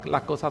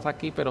las cosas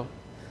aquí, pero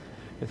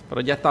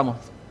ya estamos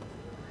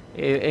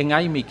en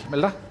iMic,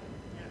 ¿verdad?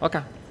 Ok.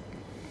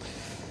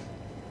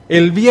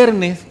 El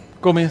viernes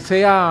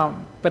comencé a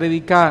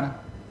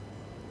predicar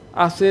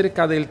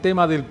acerca del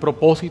tema del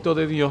propósito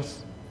de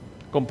Dios.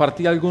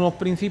 Compartí algunos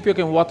principios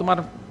que me voy a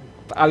tomar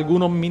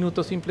algunos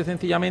minutos simple y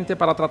sencillamente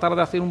para tratar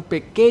de hacer un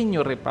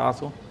pequeño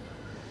repaso,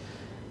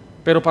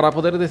 pero para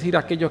poder decir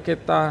aquello que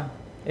está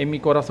en mi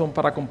corazón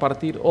para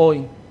compartir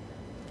hoy.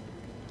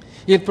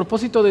 Y el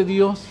propósito de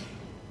Dios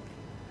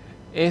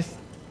es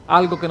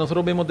algo que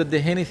nosotros vemos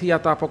desde Génesis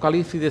hasta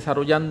Apocalipsis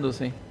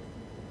desarrollándose.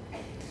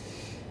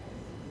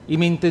 Y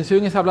mi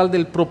intención es hablar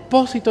del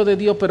propósito de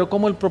Dios, pero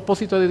cómo el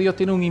propósito de Dios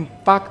tiene un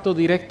impacto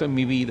directo en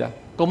mi vida.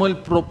 Cómo el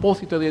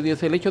propósito de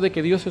Dios, el hecho de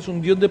que Dios es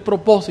un Dios de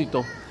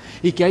propósito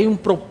y que hay un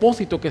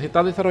propósito que se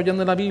está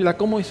desarrollando en la Biblia,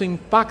 cómo eso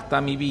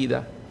impacta mi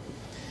vida.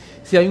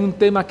 Si hay un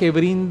tema que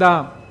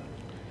brinda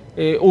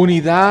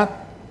unidad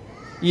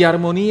y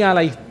armonía a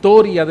la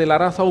historia de la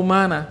raza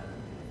humana,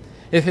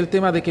 es el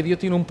tema de que Dios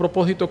tiene un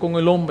propósito con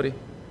el hombre.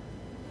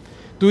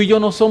 Tú y yo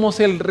no somos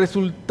el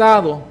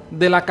resultado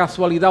de la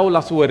casualidad o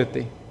la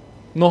suerte.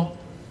 No,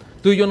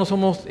 tú y yo no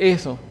somos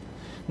eso.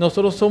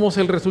 Nosotros somos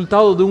el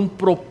resultado de un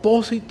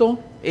propósito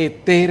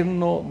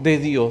eterno de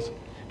Dios.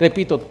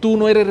 Repito, tú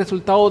no eres el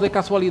resultado de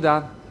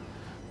casualidad,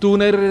 tú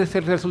no eres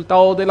el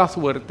resultado de la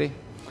suerte,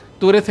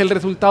 tú eres el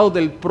resultado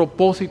del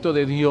propósito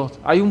de Dios.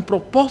 Hay un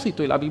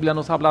propósito y la Biblia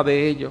nos habla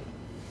de ello.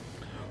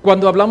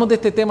 Cuando hablamos de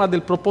este tema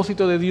del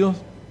propósito de Dios,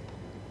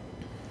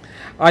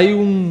 hay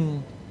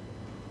un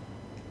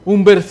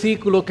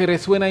versículo que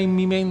resuena en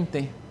mi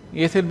mente,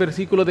 y es el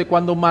versículo de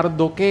cuando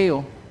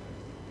Mardoqueo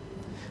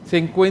se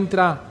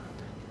encuentra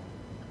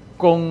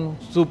con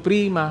su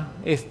prima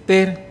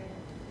Esther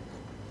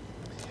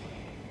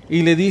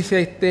y le dice a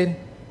Esther: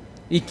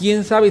 y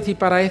quién sabe si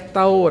para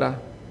esta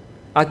hora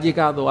has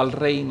llegado al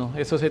reino.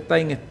 Eso está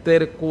en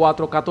Esther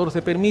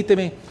 4:14.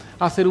 Permíteme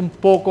hacer un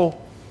poco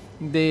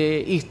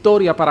de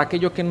historia para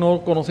aquellos que no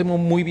conocemos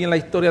muy bien la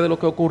historia de lo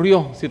que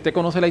ocurrió. Si usted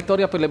conoce la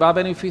historia, pues le va a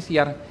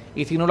beneficiar,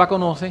 y si no la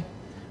conoce,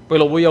 pues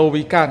lo voy a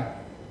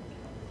ubicar.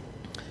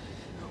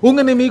 Un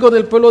enemigo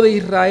del pueblo de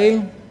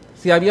Israel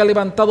se había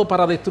levantado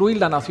para destruir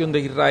la nación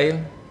de Israel.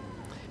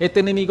 Este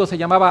enemigo se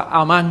llamaba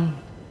Amán.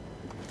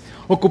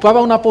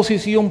 Ocupaba una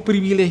posición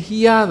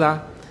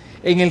privilegiada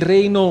en el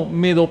reino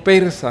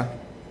medo-persa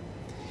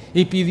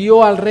y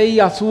pidió al rey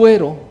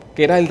Asuero,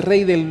 que era el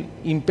rey del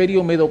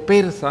imperio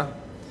medo-persa,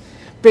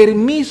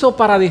 permiso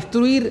para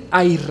destruir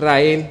a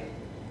Israel.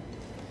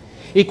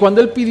 Y cuando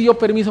él pidió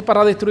permiso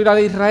para destruir a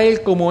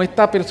Israel, como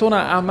esta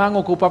persona, Amán,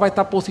 ocupaba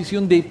esta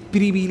posición de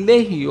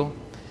privilegio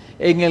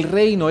en el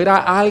reino, era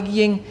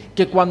alguien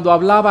que cuando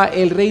hablaba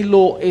el rey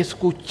lo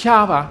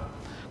escuchaba.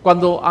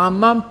 Cuando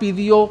Amán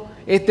pidió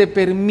este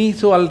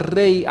permiso al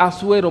rey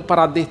Asuero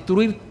para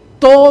destruir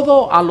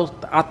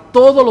a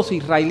todos los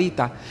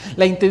israelitas,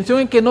 la intención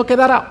es que no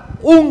quedara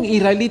un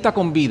israelita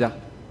con vida.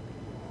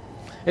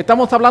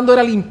 Estamos hablando,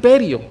 era el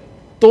imperio,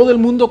 todo el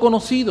mundo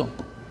conocido.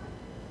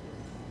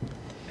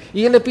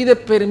 Y él le pide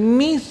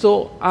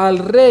permiso al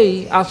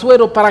rey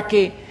Asuero para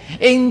que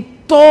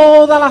en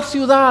todas las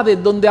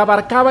ciudades donde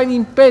abarcaba el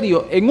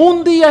imperio, en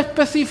un día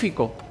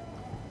específico,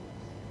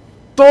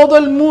 todo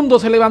el mundo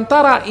se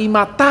levantara y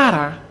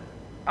matara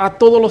a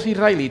todos los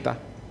israelitas.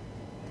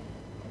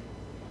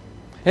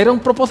 Era un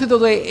propósito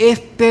de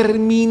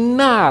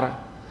exterminar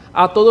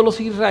a todos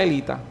los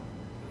israelitas.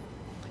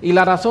 Y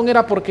la razón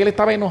era porque él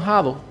estaba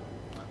enojado,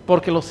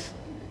 porque los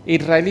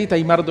israelitas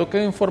y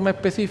Mardoqueo en forma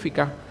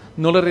específica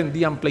no le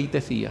rendían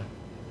pleitesía.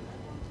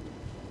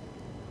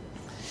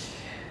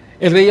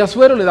 El rey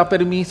Asuero le da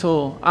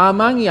permiso a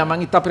Amán y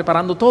Amán está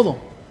preparando todo.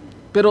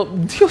 Pero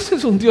Dios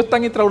es un Dios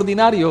tan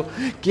extraordinario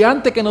que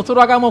antes que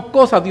nosotros hagamos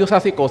cosas, Dios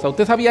hace cosas.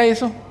 ¿Usted sabía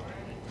eso?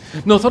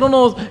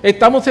 Nosotros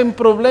estamos en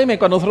problemas, y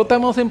cuando nosotros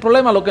estamos en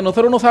problemas, lo que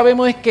nosotros no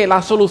sabemos es que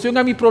la solución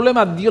a mi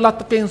problema, Dios la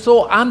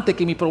pensó antes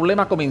que mi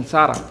problema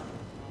comenzara.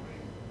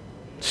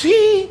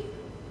 Sí.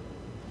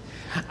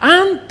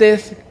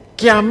 Antes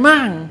que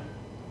Amán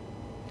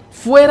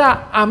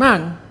fuera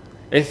Amán,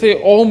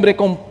 ese hombre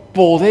con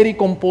poder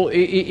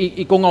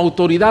y con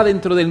autoridad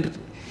dentro del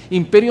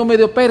imperio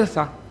medio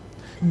persa,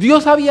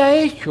 Dios había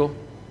hecho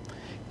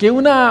que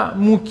una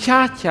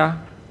muchacha,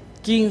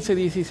 15,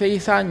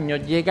 16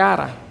 años,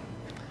 llegara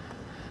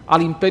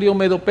al imperio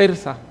medio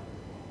persa.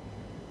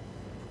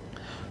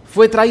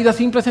 Fue traída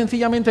simple y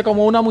sencillamente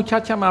como una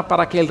muchacha más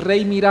para que el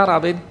rey mirara a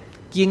ver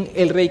quién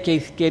el rey que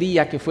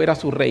quería que fuera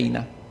su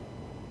reina.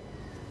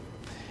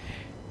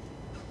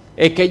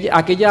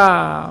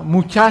 Aquella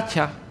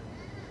muchacha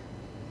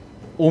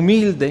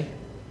humilde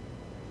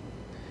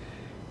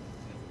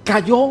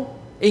cayó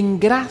en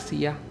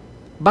gracia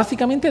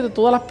básicamente de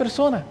todas las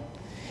personas.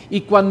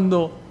 Y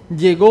cuando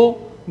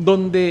llegó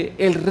donde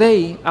el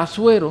rey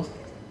Asuero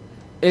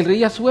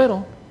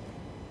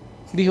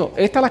dijo: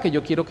 esta es la que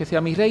yo quiero que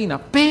sea mi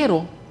reina.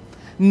 Pero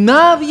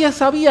nadie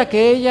sabía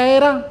que ella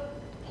era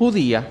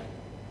judía.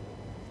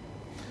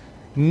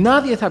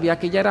 Nadie sabía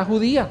que ella era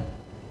judía.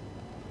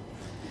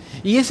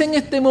 Y es en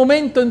este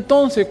momento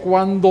entonces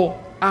cuando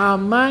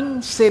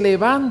Amán se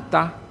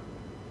levanta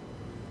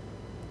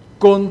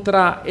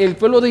contra el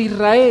pueblo de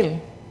Israel,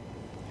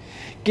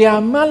 que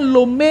Amán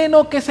lo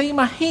menos que se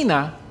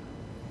imagina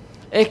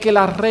es que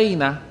la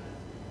reina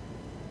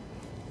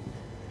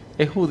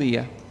es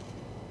judía.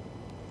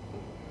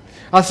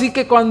 Así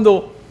que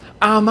cuando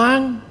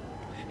Amán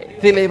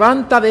se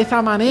levanta de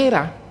esa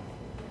manera,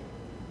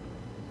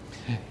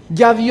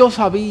 ya Dios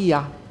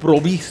había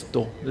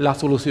provisto la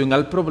solución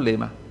al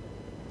problema.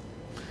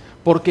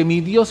 Porque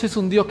mi Dios es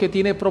un Dios que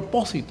tiene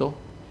propósito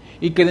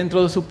y que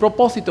dentro de su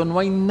propósito no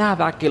hay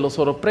nada que lo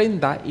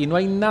sorprenda y no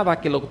hay nada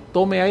que lo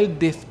tome a él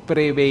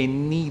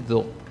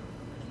desprevenido.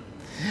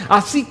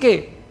 Así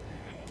que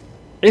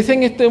es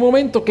en este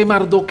momento que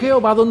Mardoqueo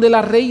va donde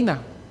la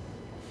reina.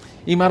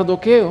 Y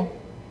Mardoqueo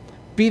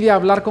pide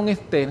hablar con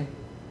Esther,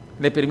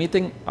 le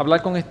permiten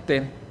hablar con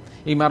Esther,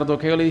 y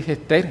Mardoqueo le dice: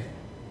 Esther,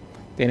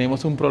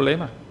 tenemos un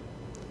problema.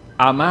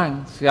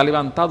 Amán se ha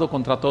levantado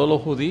contra todos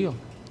los judíos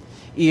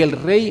y el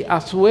rey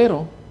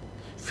Asuero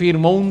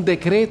firmó un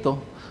decreto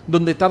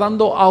donde está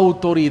dando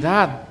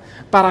autoridad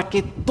para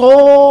que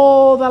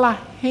toda la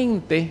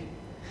gente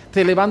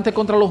se levante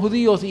contra los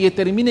judíos y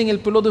exterminen el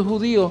pueblo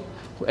judío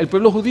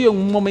en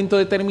un momento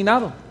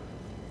determinado.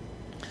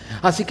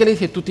 Así que le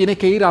dice: tú tienes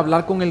que ir a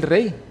hablar con el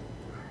rey.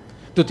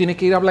 Tú tienes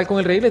que ir a hablar con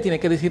el rey, le tienes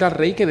que decir al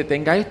rey que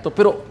detenga esto.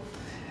 Pero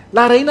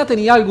la reina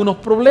tenía algunos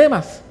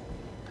problemas,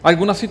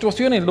 algunas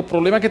situaciones. Los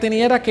problemas que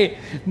tenía era que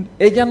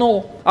ella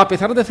no, a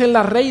pesar de ser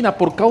la reina,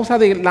 por causa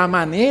de la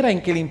manera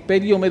en que el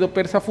imperio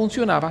medo-persa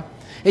funcionaba,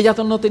 ella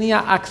no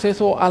tenía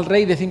acceso al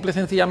rey de simple y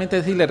sencillamente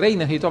decirle: rey,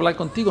 necesito hablar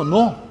contigo.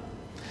 No.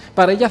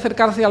 Para ella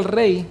acercarse al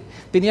rey,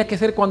 tenía que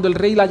ser cuando el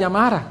rey la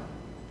llamara.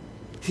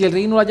 Si el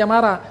rey no la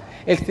llamara,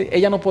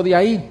 ella no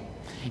podía ir.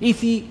 Y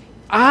si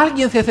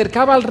alguien se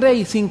acercaba al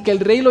rey sin que el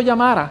rey lo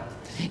llamara,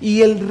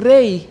 y el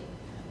rey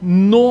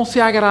no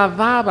se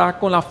agradaba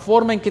con la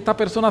forma en que esta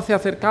persona se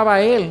acercaba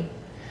a él,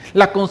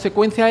 la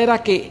consecuencia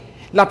era que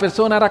la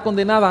persona era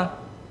condenada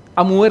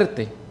a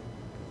muerte.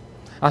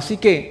 Así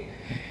que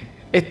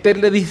Esther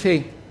le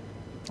dice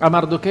a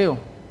Mardoqueo: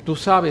 tú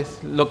sabes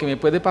lo que me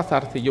puede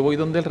pasar si yo voy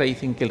donde el rey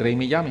sin que el rey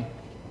me llame.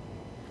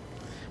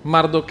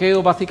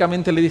 Mardoqueo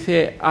básicamente le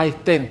dice a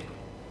Esther: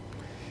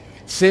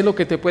 sé lo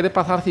que te puede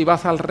pasar si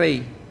vas al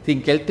rey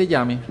sin que él te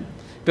llame,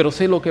 pero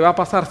sé lo que va a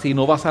pasar si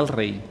no vas al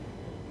rey.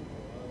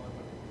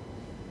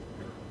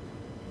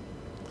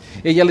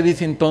 Ella le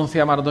dice entonces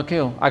a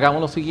Mardoqueo: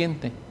 hagamos lo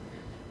siguiente,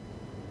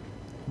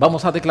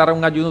 vamos a declarar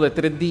un ayuno de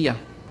 3 días,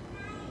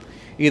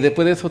 y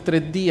después de esos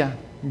 3 días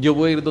yo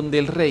voy a ir donde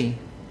el rey,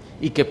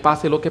 y que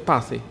pase lo que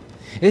pase.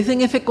 Es en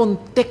ese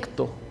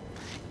contexto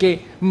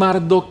que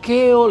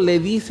Mardoqueo le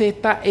dice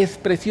esta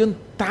expresión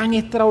tan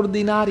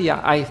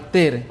extraordinaria a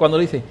Esther, cuando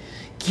le dice: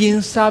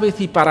 ¿quién sabe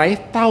si para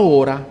esta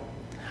hora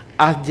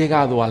has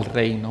llegado al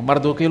reino?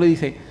 Mardoqueo le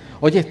dice: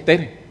 oye,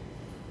 Esther,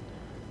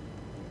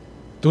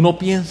 ¿tú no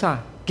piensas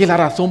que la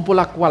razón por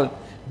la cual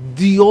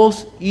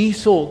Dios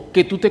hizo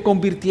que tú te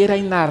convirtieras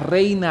en la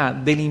reina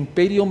del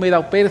imperio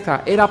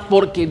medo-persa era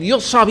porque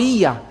Dios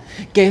sabía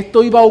que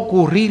esto iba a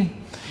ocurrir?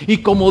 Y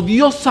como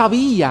Dios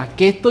sabía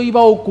que esto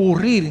iba a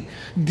ocurrir,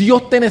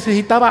 Dios te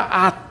necesitaba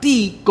a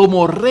ti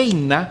como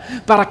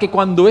reina para que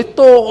cuando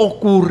esto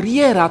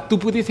ocurriera tú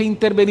pudieses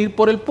intervenir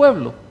por el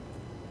pueblo.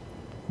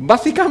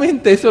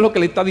 Básicamente eso es lo que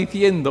le está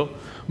diciendo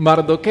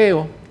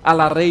Mardoqueo a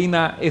la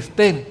reina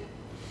Esther.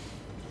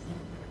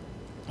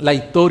 La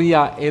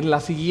historia es la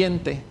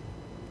siguiente.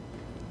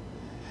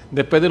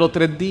 Después de los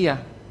 3 días,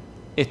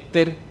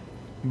 Esther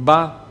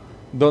va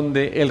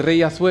donde el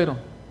rey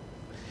Asuero.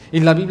 Y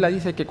la Biblia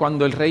dice que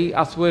cuando el rey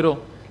Asuero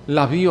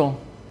la vio,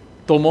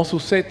 tomó su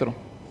cetro.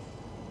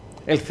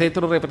 El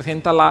cetro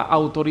representa la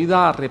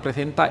autoridad,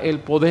 representa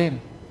el poder.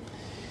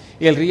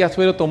 Y el rey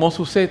Asuero tomó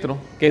su cetro,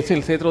 que es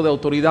el cetro de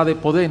autoridad, de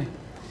poder,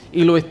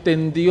 y lo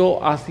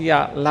extendió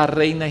hacia la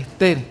reina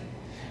Esther.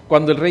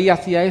 Cuando el rey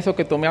hacía eso,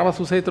 que tomaba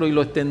su cetro y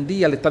lo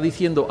extendía, le está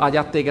diciendo: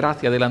 hallaste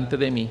gracia delante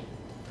de mí.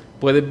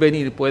 Puedes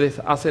venir, puedes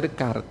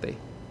acercarte,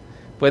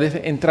 puedes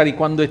entrar. Y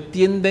cuando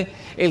extiende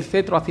el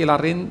cetro hacia la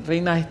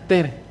reina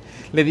Esther,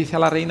 le dice a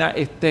la reina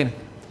Esther: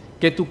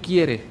 ¿qué tú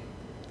quieres?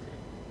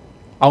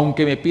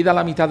 Aunque me pida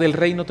la mitad del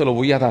reino, te lo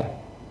voy a dar.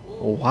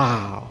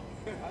 ¡Wow!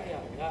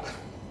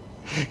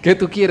 ¿Qué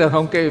tú quieres?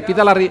 Aunque me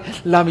pida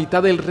la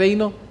mitad del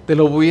reino, te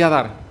lo voy a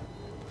dar.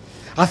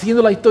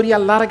 Haciendo la historia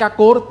larga,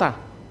 corta,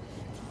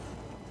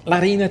 la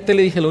reina Esther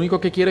le dice: lo único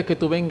que quiero es que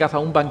tú vengas a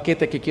un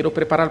banquete que quiero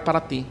preparar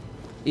para ti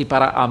y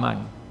para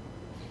Amán.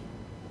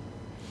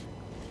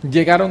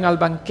 Llegaron al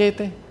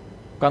banquete.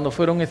 Cuando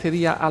fueron ese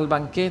día al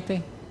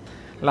banquete,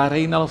 la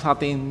reina los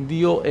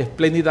atendió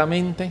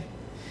espléndidamente.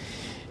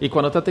 Y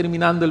cuando está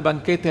terminando el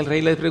banquete, el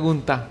rey le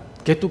pregunta: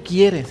 ¿qué tú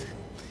quieres?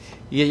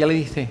 Y ella le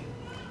dice: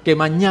 que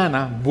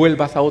mañana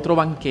vuelvas a otro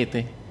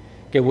banquete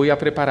que voy a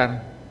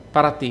preparar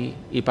para ti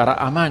y para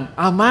Amán.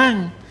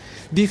 Amán,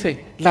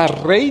 dice, la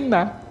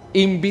reina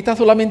invita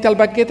solamente al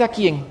banquete ¿a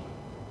quién?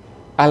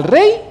 Al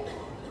rey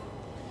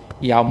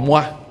y a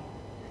Muá.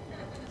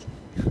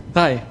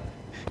 ¿Sabes?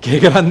 Qué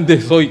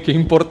grande soy, qué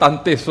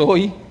importante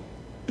soy.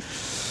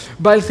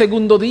 Va el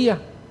segundo día,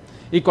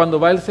 y cuando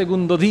va el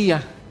segundo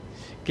día,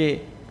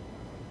 que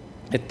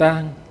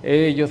están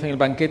ellos en el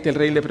banquete, el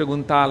rey le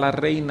pregunta a la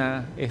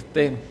reina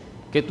Esther,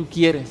 ¿qué tú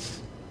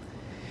quieres?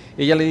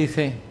 Ella le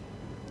dice,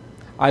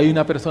 hay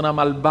una persona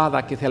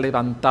malvada que se ha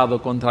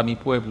levantado contra mi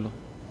pueblo.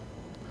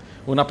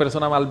 Una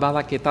persona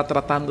malvada que está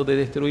tratando de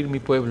destruir mi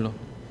pueblo.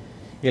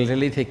 Y el rey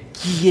le dice,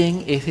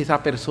 ¿quién es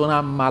esa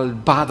persona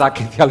malvada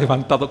que se ha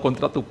levantado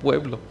contra tu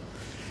pueblo?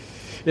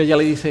 Y ella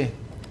le dice,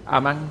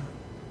 Amán,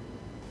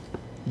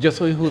 yo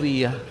soy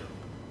judía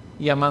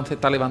y Amán se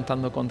está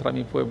levantando contra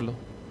mi pueblo.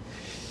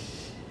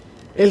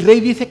 El rey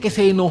dice que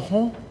se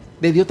enojó,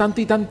 le dio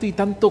tanto y tanto y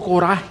tanto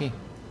coraje,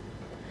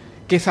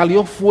 que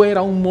salió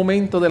fuera un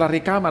momento de la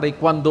recámara, y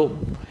cuando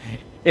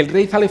el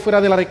rey sale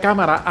fuera de la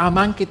recámara,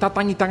 Amán, que está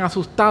tan y tan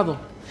asustado,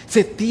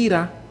 se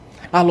tira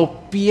a los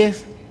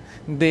pies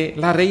de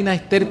la reina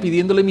Esther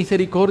pidiéndole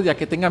misericordia,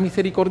 que tenga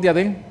misericordia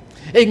de él.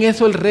 En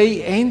eso el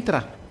rey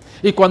entra,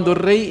 y cuando el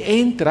rey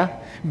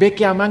entra, ve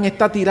que Amán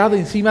está tirado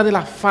encima de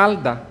la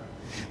falda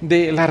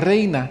de la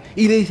reina,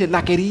 y le dice,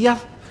 la querías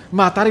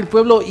matar el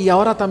pueblo y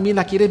ahora también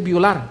la quieres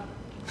violar.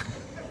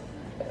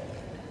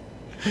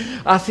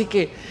 Así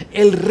que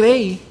el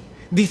rey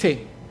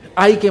dice,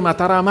 hay que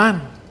matar a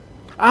Amán.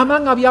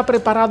 Amán había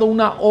preparado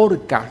una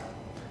horca,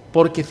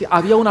 porque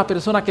había una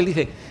persona que le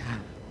dice,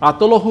 a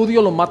todos los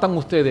judíos los matan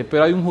ustedes,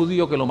 pero hay un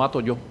judío que lo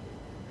mato yo,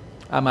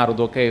 a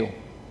Mardoqueo.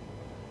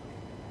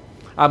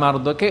 A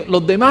Mardoqueo,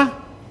 los demás,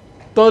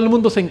 todo el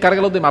mundo se encarga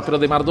de los demás, pero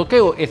de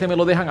Mardoqueo, ese me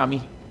lo dejan a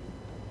mí.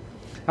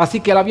 Así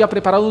que él había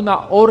preparado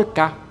una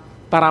horca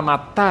para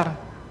matar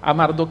a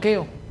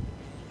Mardoqueo.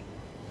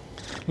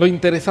 Lo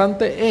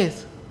interesante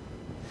es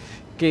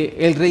que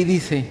el rey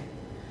dice,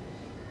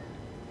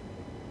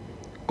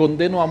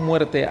 condeno a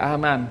muerte a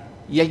Amán.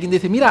 Y alguien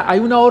dice, mira, hay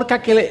una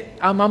horca que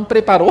Amán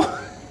preparó.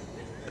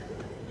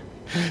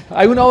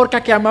 Hay una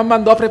horca que Amán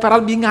mandó a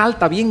preparar bien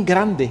alta, bien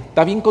grande,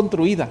 está bien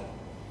construida.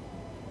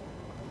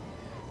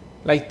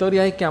 La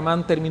historia es que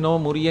Amán terminó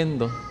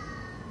muriendo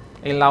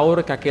en la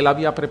horca que él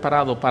había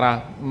preparado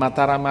para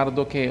matar a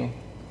Mardoqueo.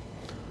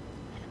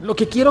 Lo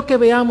que quiero que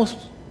veamos,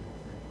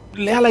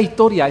 lea la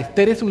historia.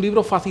 Esther es un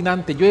libro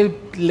fascinante.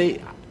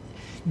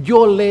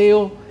 Yo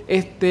leo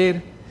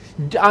Esther.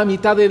 A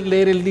mitad de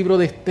leer el libro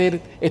de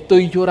Esther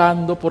estoy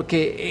llorando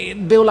porque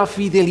veo la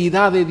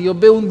fidelidad de Dios,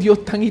 veo un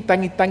Dios tan y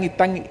tan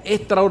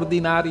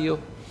extraordinario.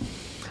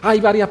 Hay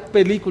varias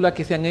películas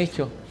que se han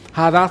hecho.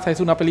 Hadassah es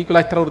una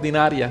película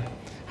extraordinaria.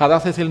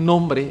 Hadassah es el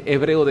nombre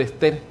hebreo de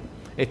Esther.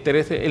 Esther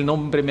es el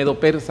nombre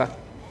medo-persa.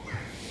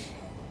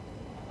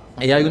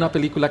 Y hay una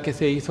película que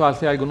se hizo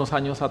hace algunos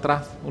años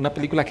atrás, una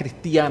película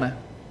cristiana,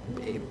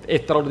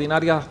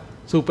 extraordinaria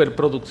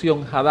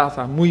superproducción,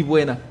 Hadassah, muy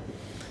buena.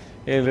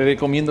 Le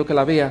recomiendo que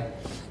la vea.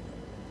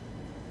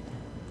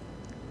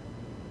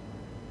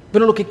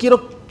 Pero lo que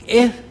quiero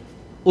es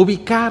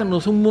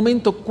ubicarnos un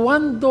momento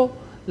cuando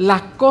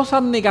las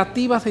cosas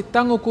negativas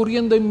están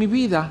ocurriendo en mi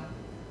vida.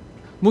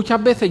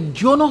 Muchas veces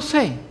yo no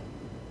sé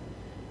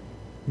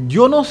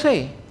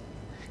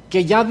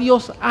que ya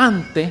Dios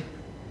antes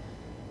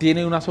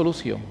tiene una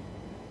solución.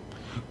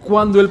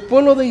 Cuando el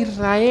pueblo de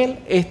Israel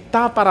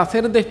está para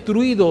ser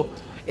destruido,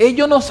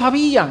 ellos no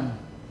sabían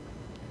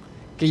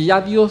que ya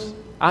Dios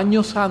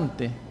años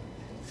antes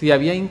se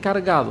había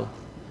encargado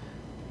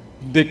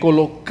de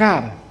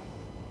colocar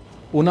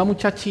una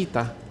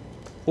muchachita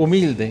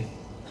humilde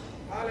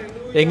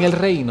en el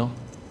reino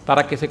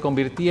para que se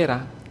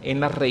convirtiera en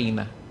la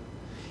reina.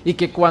 Y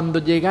que cuando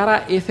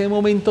llegara ese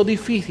momento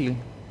difícil,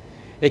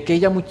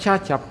 aquella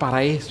muchacha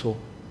para eso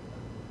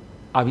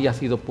había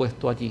sido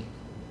puesto allí.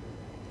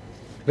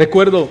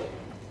 Recuerdo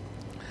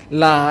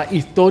la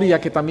historia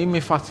que también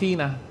me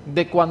fascina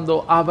de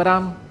cuando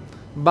Abraham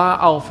va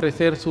a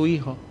ofrecer su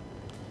hijo.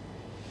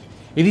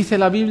 Y dice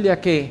la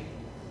Biblia que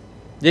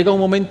llega un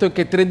momento en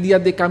que 3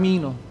 días de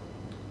camino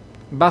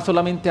va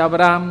solamente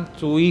Abraham,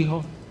 su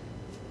hijo,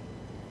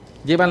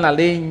 llevan la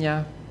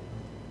leña,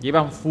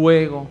 llevan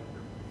fuego,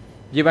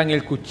 llevan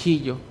el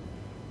cuchillo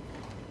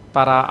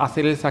para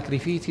hacer el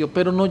sacrificio,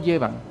 pero no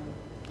llevan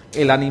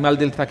el animal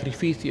del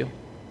sacrificio.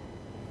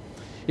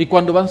 Y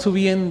cuando van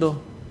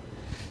subiendo,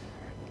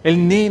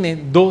 el nene,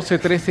 12,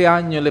 13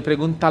 años, le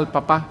pregunta al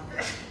papá,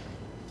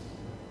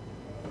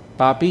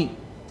 papi,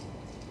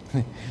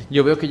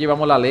 yo veo que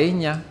llevamos la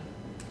leña,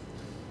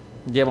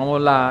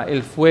 llevamos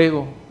el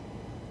fuego,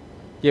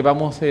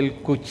 llevamos el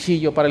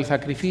cuchillo para el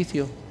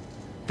sacrificio,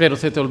 pero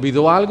se te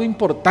olvidó algo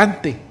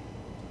importante.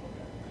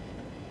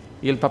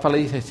 Y el papá le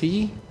dice,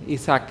 sí,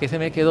 Isaac, ¿qué se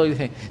me quedó? Y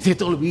dice, se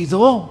te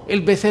olvidó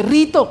el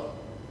becerrito,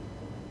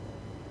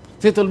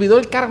 se te olvidó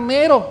el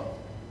carnero.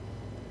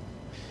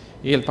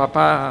 Y el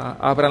papá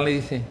Abraham le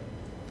dice,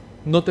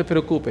 no te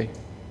preocupes,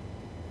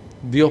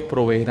 Dios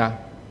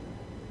proveerá.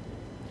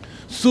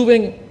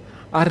 Suben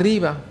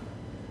arriba,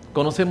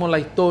 conocemos la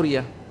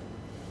historia.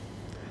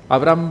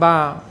 Abraham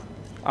va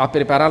a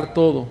preparar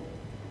todo.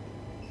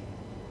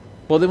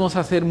 Podemos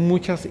hacer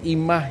muchas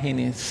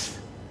imágenes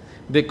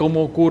de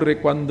cómo ocurre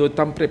cuando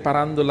están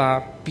preparando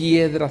la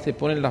piedra, se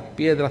ponen las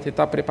piedras, se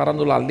está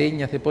preparando la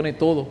leña, se pone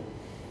todo.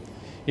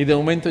 Y de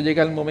momento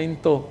llega el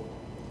momento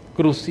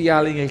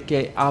crucial en el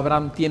que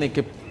Abraham tiene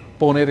que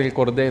poner el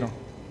cordero.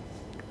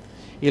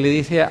 Y le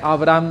dice a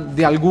Abraham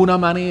de alguna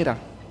manera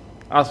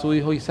a su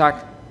hijo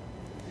Isaac: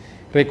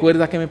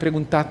 ¿recuerdas que me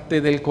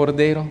preguntaste del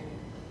cordero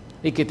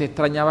y que te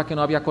extrañaba que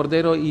no había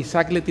cordero? Y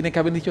Isaac le tiene que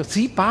haber dicho: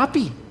 sí,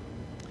 papi.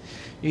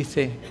 Y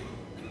dice: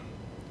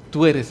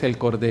 tú eres el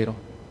cordero.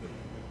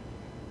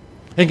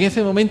 En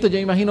ese momento yo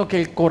imagino que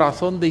el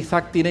corazón de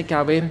Isaac tiene que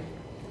haber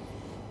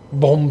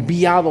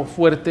bombeado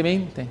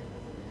fuertemente.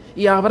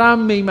 Y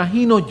Abraham, me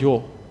imagino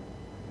yo,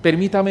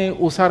 permítame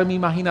usar mi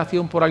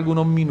imaginación por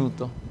algunos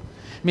minutos,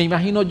 me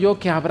imagino yo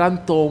que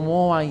Abraham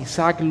tomó a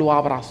Isaac, lo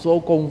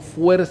abrazó con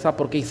fuerza,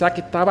 porque Isaac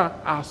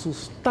estaba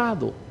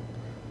asustado.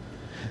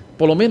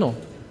 Por lo menos,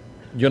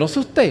 yo no sé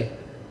usted,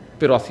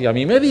 pero si a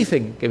mí me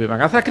dicen que me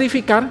van a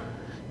sacrificar,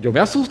 yo me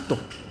asusto.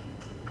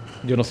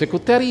 Yo no sé qué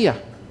usted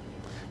haría.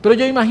 Pero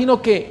yo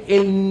imagino que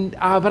el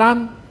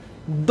Abraham,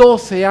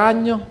 12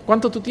 años,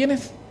 ¿cuánto tú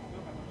tienes?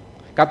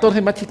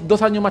 14,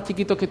 2 años más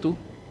chiquito que tú.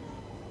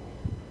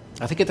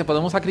 Así que te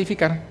podemos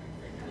sacrificar.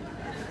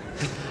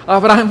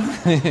 Abraham,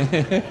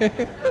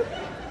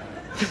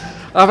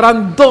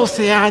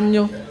 12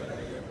 años.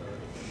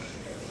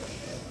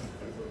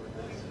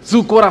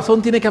 Su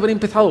corazón tiene que haber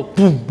empezado.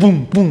 Pum,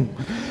 pum, pum.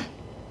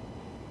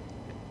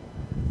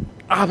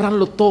 Abraham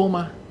lo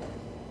toma.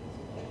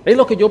 Es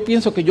lo que yo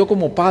pienso que yo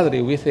como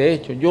padre hubiese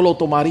hecho. Yo lo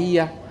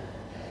tomaría,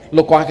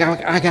 lo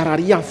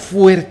agarraría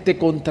fuerte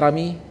contra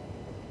mí.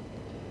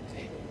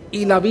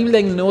 Y la Biblia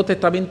en el Nuevo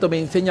Testamento me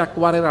enseña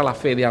cuál era la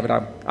fe de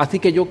Abraham. Así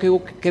que yo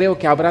creo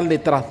que Abraham le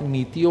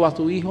transmitió a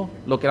su hijo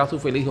lo que era su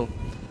fe. Le dijo: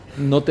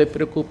 no te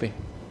preocupes,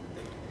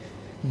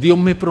 Dios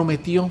me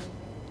prometió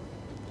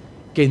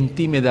que en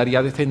ti me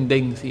daría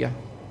descendencia.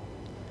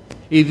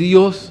 Y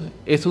Dios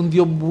es un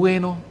Dios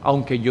bueno,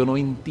 aunque yo no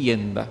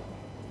entienda.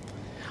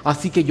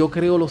 Así que yo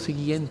creo lo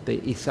siguiente,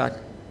 Isaac.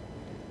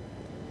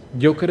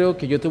 Yo creo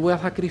que yo te voy a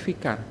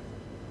sacrificar,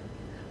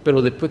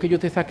 pero después que yo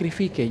te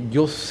sacrifique,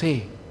 yo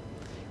sé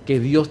que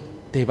Dios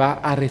te va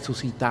a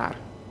resucitar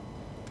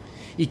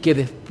y que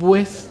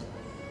después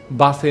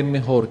va a ser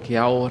mejor que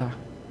ahora.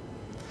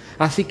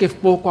 Así que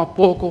poco a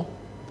poco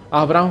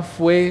Abraham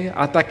fue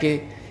hasta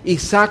que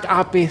Isaac,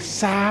 a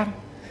pesar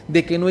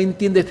de que no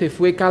entiende, se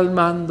fue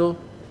calmando.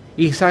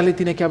 Isaac le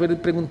tiene que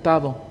haber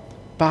preguntado: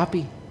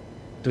 papi,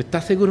 ¿tú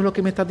estás seguro de lo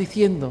que me estás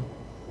diciendo?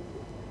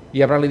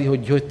 Y Abraham le dijo: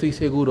 yo estoy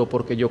seguro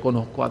porque yo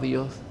conozco a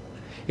Dios.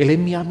 Él es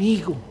mi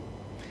amigo.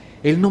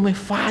 Él no me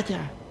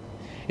falla.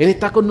 Él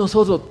está con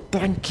nosotros.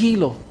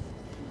 Tranquilo,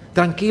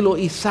 tranquilo,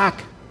 Isaac.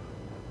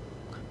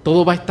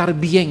 Todo va a estar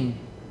bien.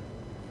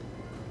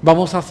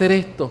 Vamos a hacer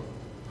esto.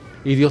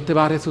 Y Dios te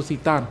va a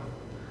resucitar.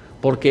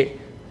 Porque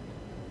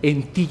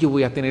en ti yo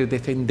voy a tener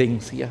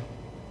descendencia.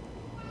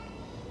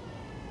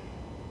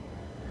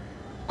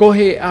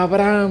 Coge a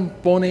Abraham,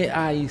 pone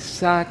a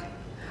Isaac.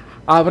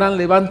 Abraham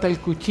levanta el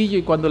cuchillo,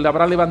 y cuando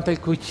Abraham levanta el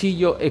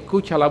cuchillo,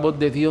 escucha la voz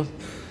de Dios,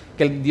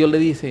 que Dios le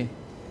dice: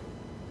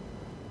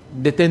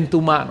 detén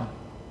tu mano.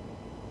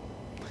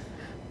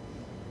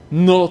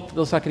 No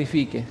lo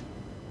sacrifiques.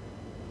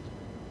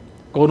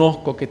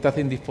 Conozco que estás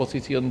en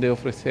disposición de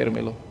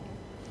ofrecérmelo.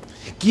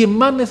 Quien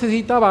más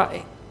necesitaba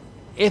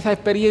esa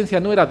experiencia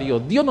no era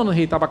Dios. Dios no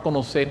necesitaba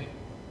conocer.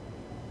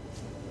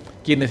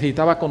 Quien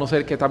necesitaba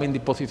conocer que estaba en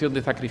disposición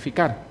de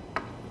sacrificar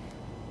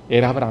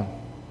era Abraham.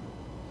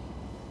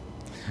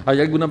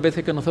 Hay algunas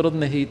veces que nosotros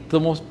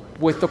necesitamos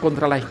puesto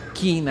contra la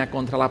esquina,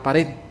 contra la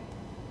pared,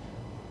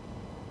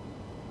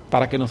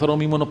 para que nosotros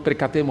mismos nos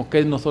percatemos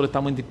que nosotros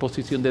estamos en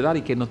disposición de dar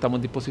y que no estamos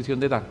en disposición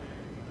de dar.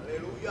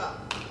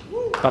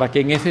 Para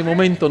que en ese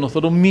momento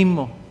nosotros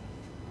mismos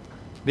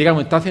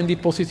digamos: ¿estás en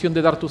disposición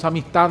de dar tus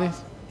amistades?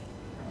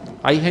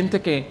 Hay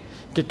gente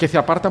que se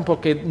apartan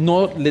porque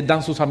no les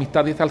dan sus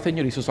amistades al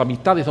Señor, y sus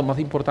amistades son más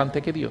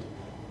importantes que Dios.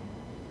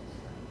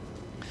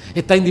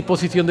 ¿Estás en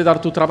disposición de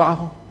dar tu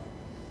trabajo?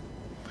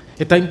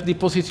 ¿Estás en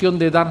disposición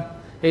de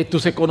dar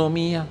tus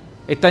economías?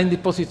 ¿Estás en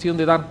disposición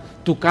de dar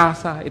tu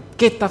casa?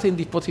 ¿Qué estás en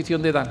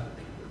disposición de dar?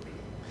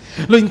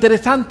 Lo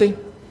interesante,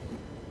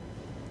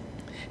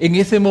 en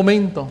ese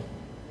momento,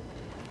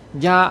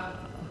 ya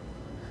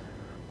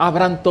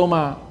Abraham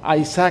toma a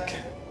Isaac.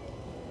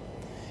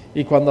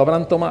 Y cuando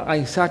Abraham toma a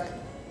Isaac,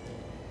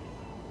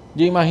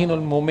 yo imagino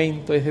el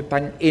momento ese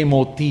tan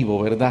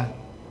emotivo, ¿verdad?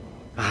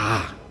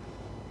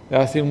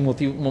 Va a ser un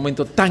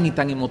momento tan y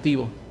tan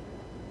emotivo.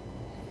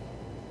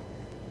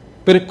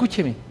 Pero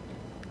escúcheme,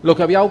 lo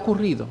que había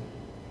ocurrido.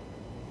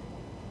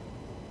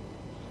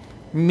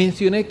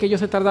 Mencioné que ellos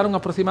se tardaron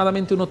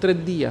aproximadamente unos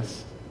 3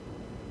 días.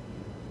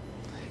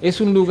 Es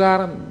un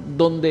lugar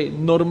donde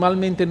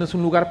normalmente no es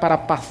un lugar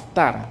para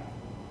pastar.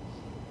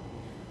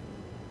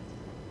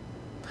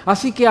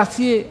 Así que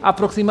hace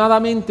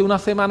aproximadamente una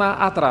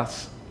semana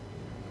atrás,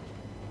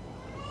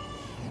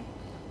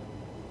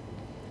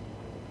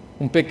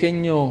 un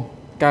pequeño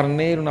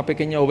carnero, una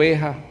pequeña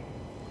oveja,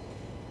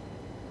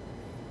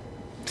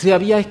 se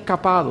había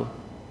escapado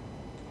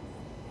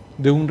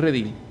de un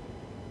redil.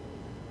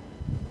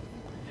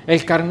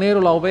 El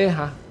carnero, la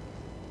oveja,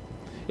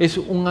 es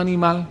un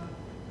animal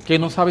que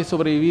no sabe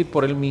sobrevivir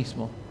por él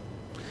mismo.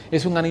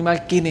 Es un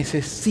animal que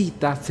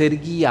necesita ser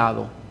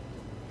guiado,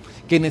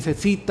 que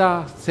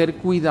necesita ser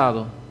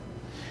cuidado.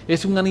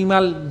 Es un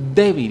animal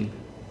débil.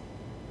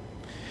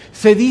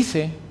 Se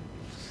dice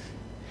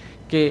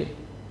que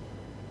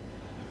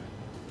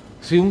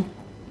si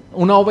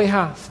una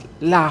oveja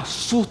la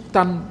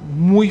asustan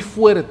muy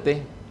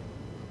fuerte,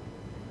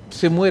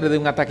 se muere de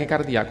un ataque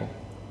cardíaco.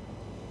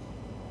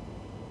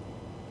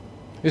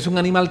 Es un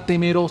animal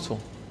temeroso.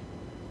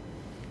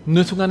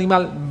 No es un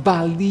animal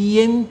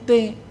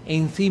valiente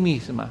en sí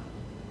misma.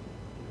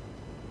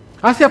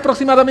 Hace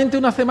aproximadamente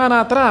una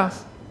semana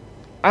atrás,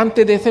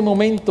 antes de ese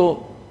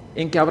momento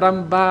en que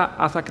Abraham va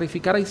a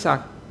sacrificar a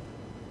Isaac,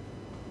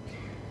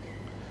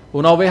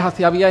 una oveja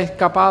se había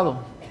escapado.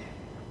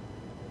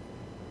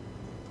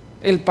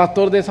 El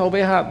pastor de esa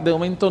oveja, de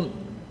momento,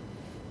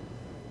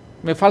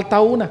 me falta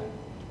una.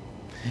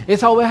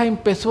 Esa oveja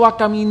empezó a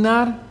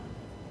caminar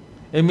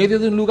en medio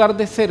de un lugar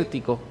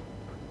desértico,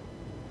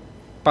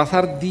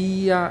 pasar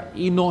día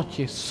y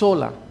noche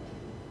sola,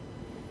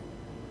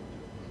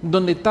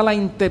 donde está la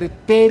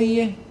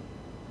intemperie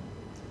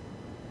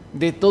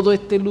de todo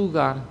este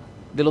lugar,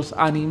 de los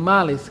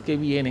animales que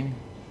vienen,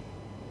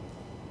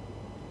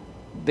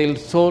 del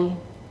sol,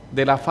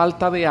 de la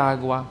falta de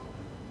agua,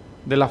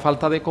 de la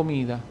falta de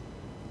comida.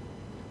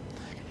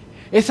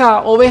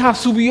 Esa oveja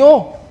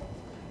subió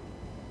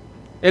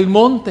el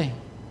monte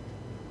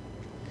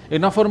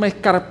en una forma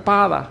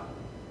escarpada,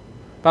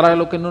 para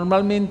lo que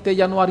normalmente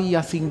ella no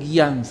haría sin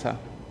guianza,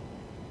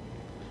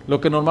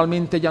 lo que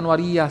normalmente ella no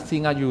haría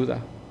sin ayuda.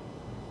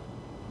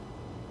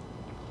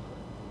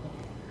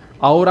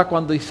 Ahora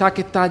cuando Isaac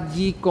está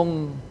allí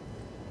con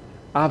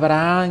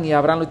Abraham y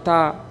Abraham lo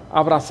está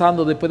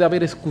abrazando después de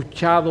haber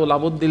escuchado la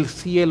voz del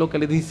cielo que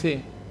le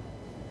dice,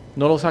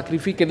 no lo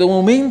sacrifique, de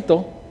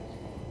momento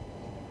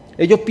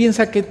ellos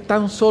piensan que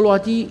están solo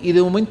allí y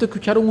de momento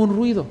escucharon un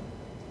ruido.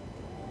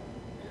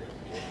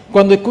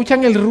 Cuando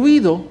escuchan el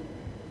ruido,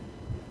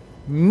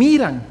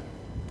 miran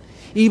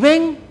y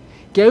ven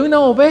que hay una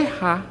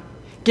oveja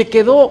que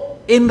quedó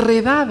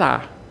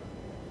enredada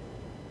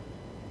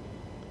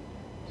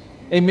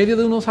en medio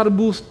de unos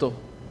arbustos.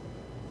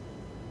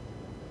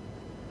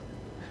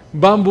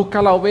 Van a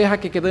buscar la oveja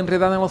que quedó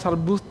enredada en los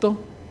arbustos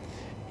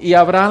y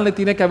Abraham le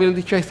tiene que haber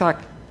dicho a Isaac,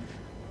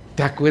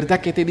 ¿te acuerdas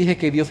que te dije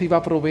que Dios iba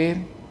a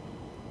proveer?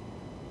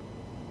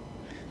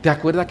 ¿Te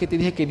acuerdas que te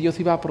dije que Dios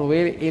iba a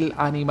proveer el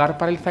animal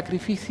para el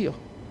sacrificio?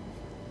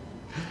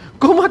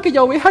 ¿Cómo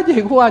aquella oveja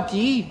llegó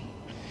allí?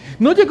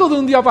 No llegó de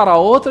un día para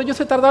otro, ellos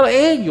se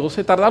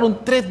tardaron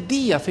 3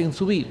 días en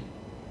subir.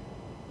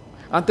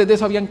 Antes de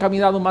eso habían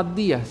caminado más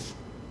días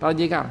para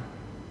llegar.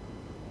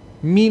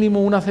 Mínimo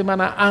una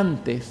semana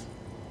antes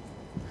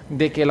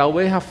de que la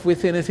oveja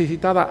fuese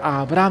necesitada.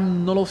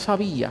 Abraham no lo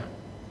sabía.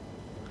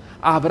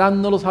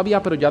 Abraham no lo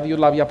sabía, pero ya Dios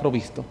la había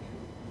provisto.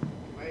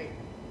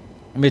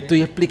 ¿Me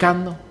estoy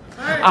explicando?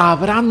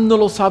 Abraham no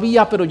lo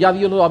sabía, pero ya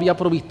Dios lo había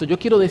provisto. Yo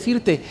quiero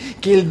decirte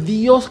que el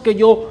Dios que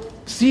yo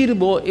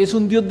sirvo es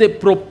un Dios de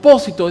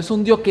propósito, es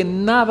un Dios que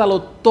nada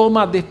lo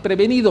toma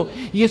desprevenido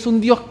y es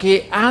un Dios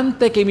que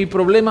antes que mi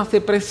problema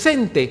se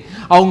presente,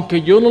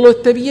 aunque yo no lo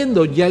esté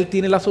viendo, ya Él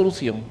tiene la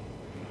solución.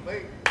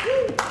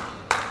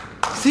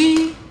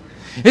 Sí,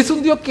 es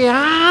un Dios que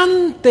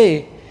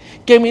antes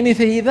que mi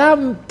necesidad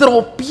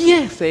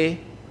tropiece,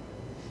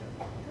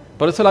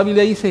 por eso la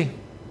Biblia dice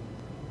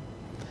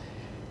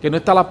que no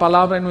está la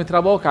palabra en nuestra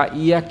boca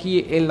y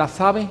aquí Él la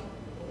sabe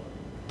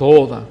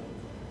toda.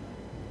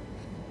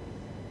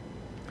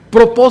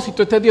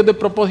 Propósito, este Dios de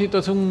propósito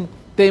es un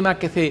tema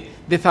que se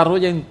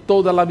desarrolla en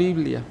toda la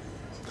Biblia.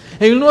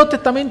 En el Nuevo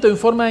Testamento, en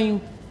forma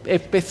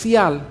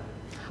especial,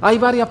 hay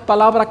varias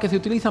palabras que se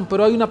utilizan,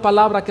 pero hay una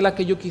palabra que es la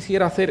que yo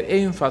quisiera hacer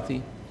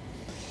énfasis.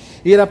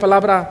 Y es la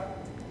palabra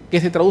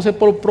que se traduce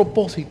por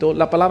propósito,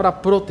 la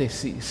palabra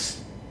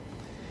prótesis.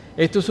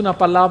 Esto es una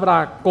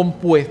palabra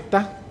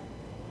compuesta.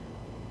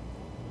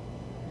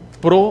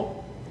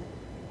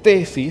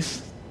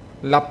 Prótesis,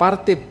 la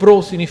parte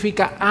pro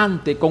significa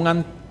ante, con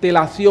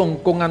antelación,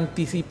 con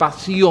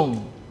anticipación.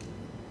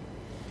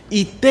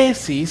 Y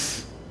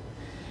tesis,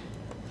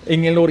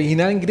 en el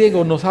original en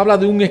griego, nos habla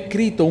de un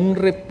escrito, un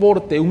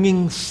reporte, un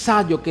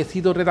ensayo que ha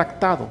sido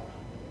redactado.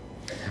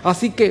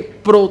 Así que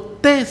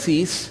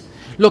prótesis,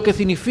 lo que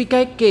significa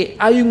es que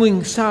hay un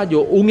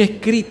ensayo, un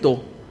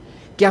escrito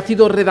que ha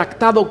sido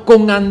redactado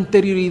con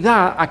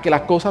anterioridad a que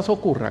las cosas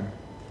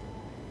ocurran.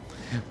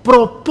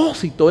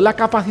 Propósito es la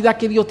capacidad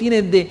que Dios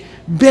tiene de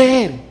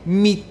ver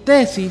mi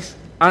tesis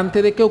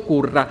antes de que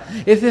ocurra.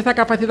 Es esa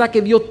capacidad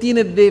que Dios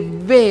tiene de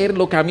ver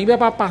lo que a mí me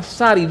va a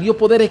pasar y Dios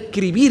poder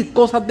escribir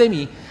cosas de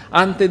mí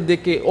antes de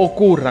que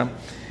ocurran.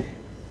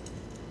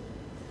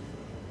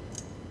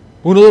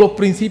 Uno de los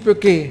principios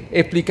que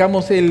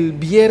explicamos el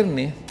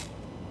viernes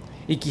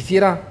y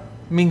quisiera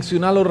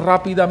mencionarlo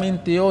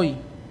rápidamente hoy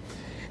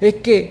es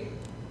que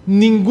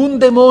ningún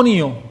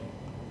demonio,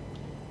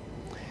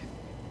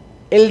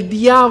 el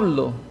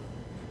diablo,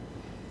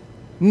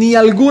 ni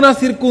alguna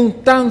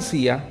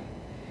circunstancia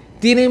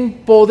tienen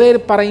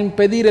poder para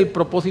impedir el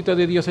propósito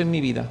de Dios en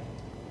mi vida.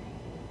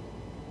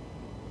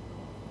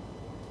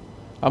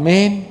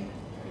 Amén.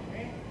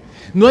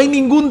 No hay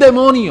ningún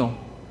demonio,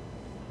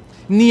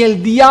 ni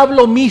el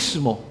diablo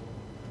mismo,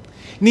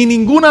 ni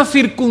ninguna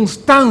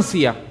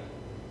circunstancia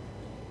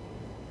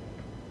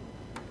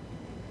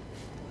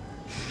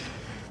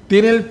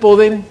tiene el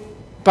poder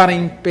para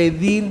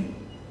impedir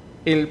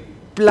el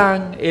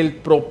plan, el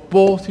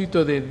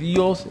propósito de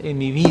Dios en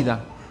mi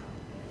vida.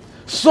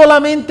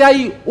 Solamente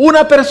hay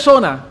una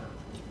persona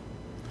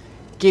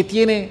que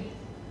tiene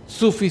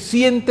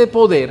suficiente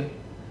poder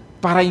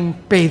para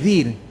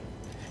impedir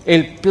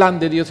el plan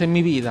de Dios en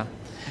mi vida.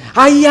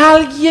 Hay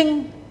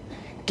alguien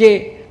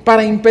que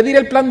para impedir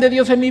el plan de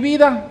Dios en mi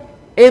vida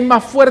es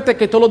más fuerte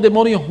que todos los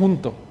demonios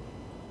juntos.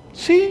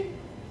 Sí.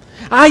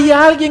 Hay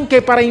alguien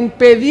que para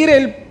impedir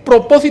el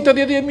propósito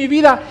de Dios en mi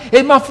vida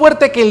es más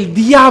fuerte que el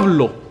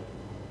diablo.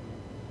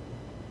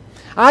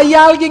 Hay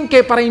alguien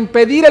que para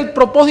impedir el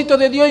propósito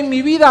de Dios en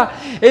mi vida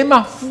es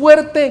más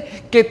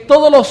fuerte que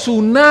todos los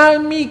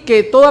tsunamis,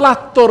 que todas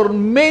las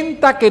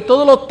tormentas, que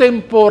todos los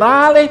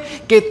temporales,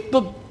 que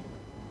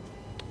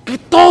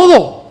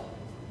todo.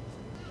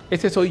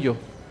 Ese soy yo.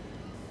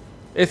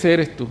 Ese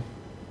eres tú.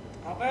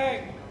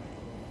 Amén.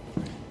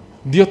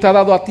 Dios te ha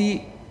dado a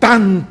ti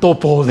tanto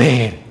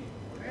poder.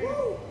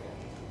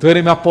 Tú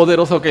eres más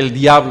poderoso que el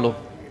diablo.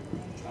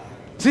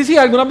 Sí,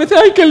 algunas veces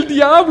hay que el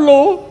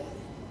diablo.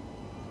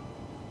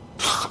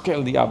 Que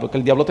el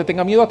diablo te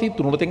tenga miedo a ti,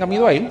 tú no le tengas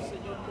miedo a él.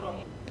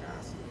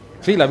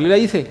 Sí, la Biblia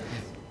dice,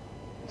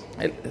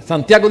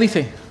 Santiago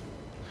dice,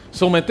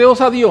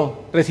 someteos a Dios,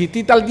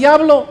 resistid al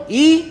diablo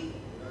y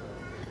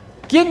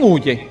 ¿quién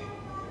huye?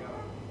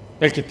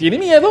 ¿El que tiene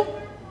miedo?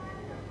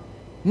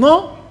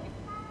 No,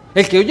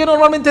 el que huye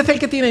normalmente es el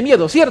que tiene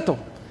miedo, ¿cierto?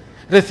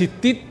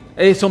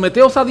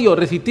 Someteos a Dios,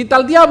 resistid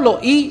al diablo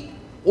y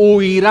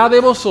huirá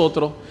de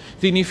vosotros.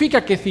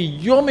 Significa que si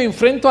yo me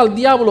enfrento al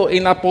diablo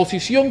en la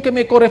posición que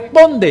me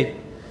corresponde,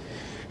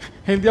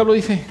 el diablo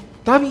dice,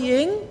 está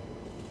bien,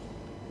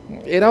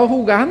 era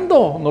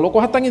jugando, no lo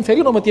cojas tan en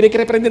serio, no me tiene que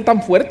reprender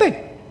tan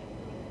fuerte.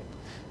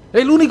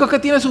 El único que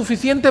tiene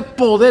suficiente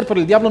poder,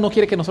 pero el diablo no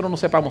quiere que nosotros no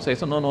sepamos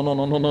eso.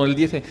 No, él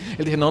dice,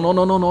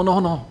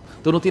 no,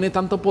 tú no tienes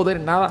tanto poder,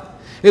 nada.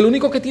 El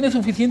único que tiene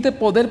suficiente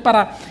poder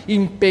para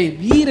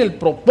impedir el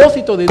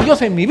propósito de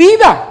Dios en mi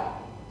vida,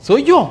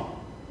 soy yo.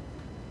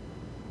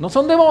 No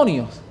son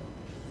demonios,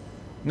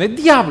 no es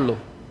diablo,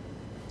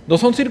 no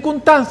son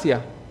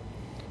circunstancias,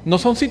 no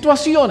son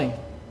situaciones,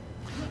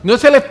 no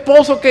es el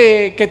esposo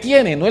que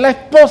tiene, no es la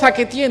esposa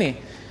que tiene,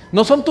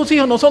 no son tus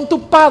hijos, no son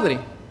tus padres,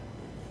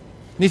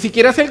 ni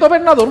siquiera es el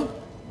gobernador.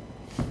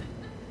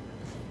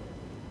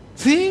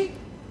 ¿Sí?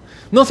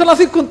 No son las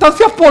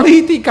circunstancias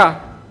políticas.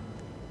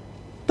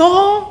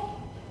 No.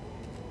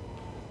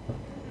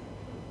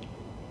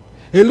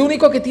 El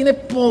único que tiene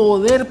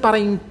poder para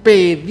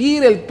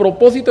impedir el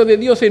propósito de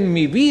Dios en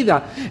mi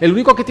vida, el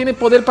único que tiene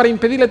poder para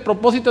impedir el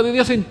propósito de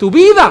Dios en tu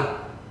vida,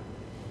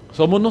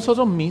 somos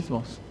nosotros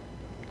mismos.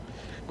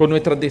 Con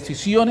nuestras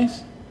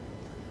decisiones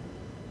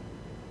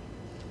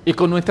y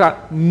con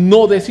nuestras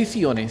no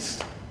decisiones.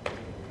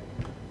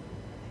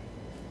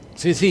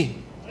 Sí.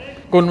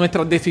 Con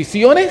nuestras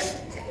decisiones,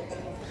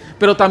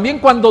 pero también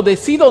cuando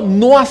decido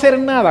no hacer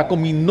nada,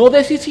 con mi no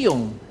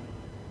decisión,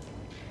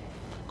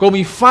 con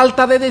mi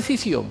falta de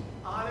decisión.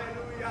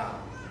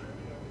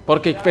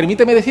 Porque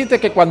permíteme decirte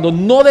que cuando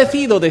no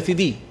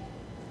decidí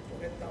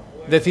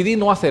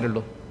no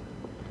hacerlo.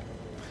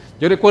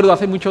 Yo recuerdo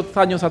hace muchos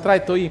años atrás,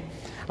 estoy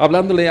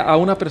hablándole a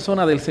una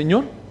persona del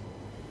Señor,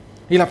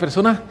 y la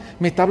persona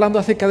me está hablando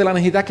acerca de la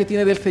necesidad que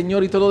tiene del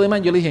Señor y todo lo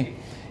demás. Yo le dije,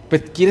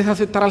 pues, ¿quieres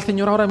aceptar al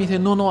Señor ahora? Me dice,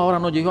 no, ahora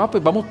no. Yo digo,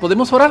 pues vamos,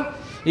 ¿podemos orar?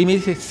 Y me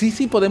dice,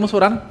 sí, podemos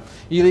orar.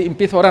 Y yo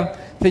empiezo a orar,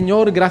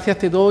 Señor, gracias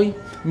te doy.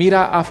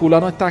 Mira, a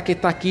fulano que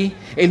está aquí,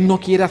 él no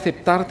quiere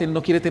aceptarte, él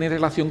no quiere tener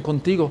relación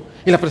contigo.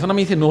 Y la persona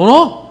me dice,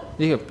 no.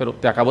 Y dije, pero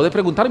te acabo de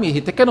preguntar y me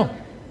dijiste que no.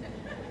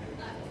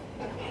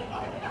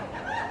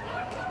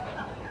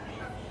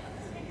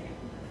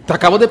 Te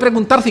acabo de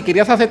preguntar si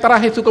querías aceptar a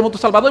Jesús como tu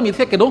Salvador y me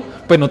dice que no.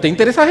 Pues no te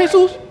interesa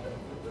Jesús.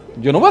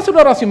 Yo no voy a hacer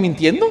una oración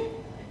mintiendo.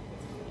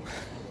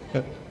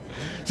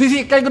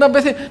 Sí, que algunas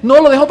veces, no,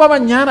 lo dejo para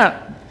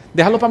mañana.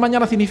 Dejarlo para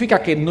mañana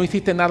significa que no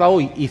hiciste nada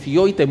hoy. Y si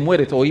hoy te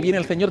mueres, o hoy viene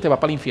el Señor, te va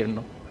para el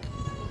infierno.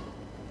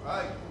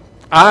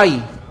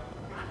 ¡Ay!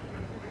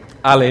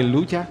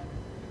 ¡Aleluya!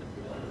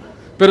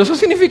 ¿Pero eso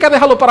significa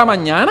dejarlo para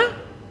mañana?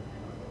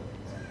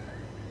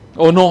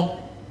 ¿O no?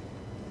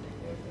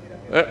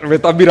 Me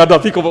están mirando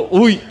así como,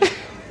 ¡uy!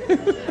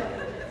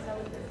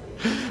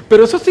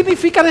 Pero eso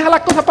significa dejar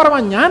las cosas para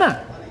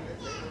mañana.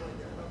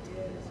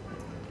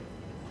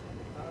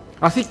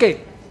 Así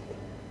que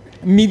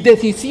mis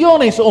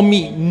decisiones o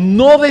mis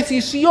no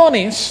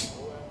decisiones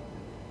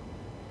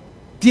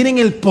tienen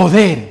el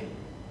poder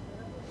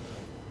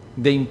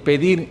de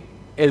impedir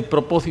el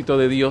propósito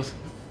de Dios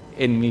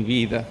en mi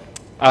vida.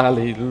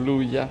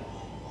 Aleluya.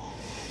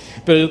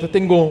 Pero yo te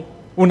tengo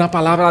una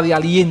palabra de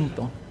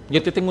aliento,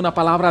 yo te tengo una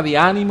palabra de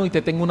ánimo y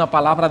te tengo una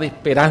palabra de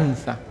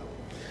esperanza.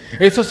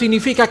 Eso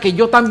significa que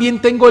yo también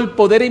tengo el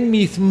poder en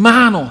mis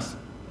manos,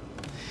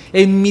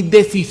 en mis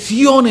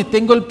decisiones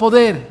tengo el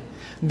poder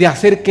de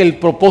hacer que el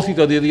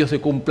propósito de Dios se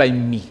cumpla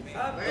en mí.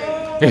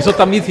 Eso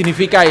también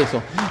significa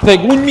eso.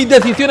 Según mis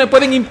decisiones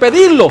pueden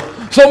impedirlo,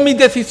 son mis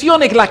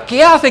decisiones las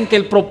que hacen que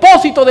el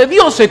propósito de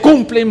Dios se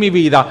cumpla en mi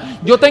vida.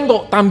 Yo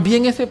tengo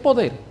también ese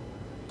poder.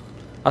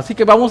 Así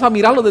que vamos a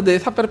mirarlo desde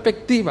esa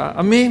perspectiva.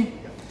 Amén.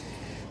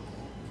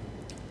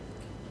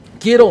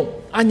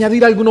 Quiero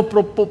añadir algunos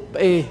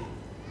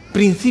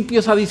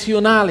principios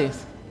adicionales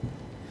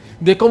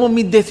de cómo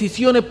mis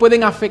decisiones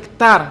pueden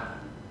afectar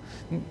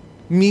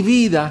mi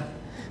vida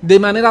de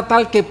manera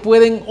tal que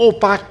pueden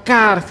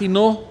opacar, si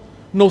no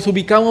nos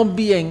ubicamos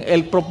bien,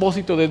 el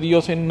propósito de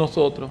Dios en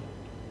nosotros.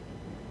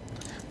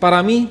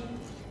 Para mí,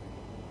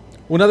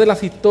 una de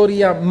las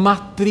historias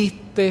más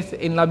tristes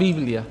en la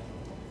Biblia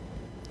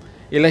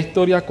es la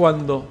historia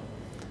cuando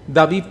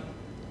David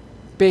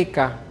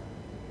peca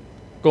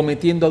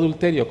cometiendo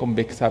adulterio con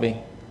Betsabé.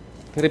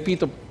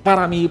 Repito,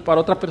 para mí,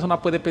 para otras personas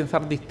puede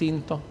pensar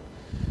distinto,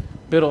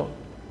 pero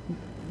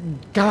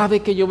cada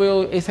vez que yo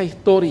veo esa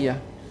historia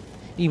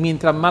y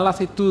mientras más las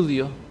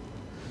estudio,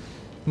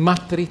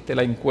 más triste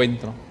la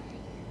encuentro.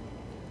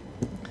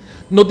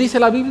 Nos dice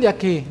la Biblia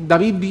que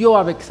David vio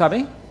a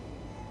Betsabé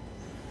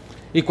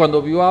y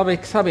cuando vio a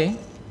Betsabé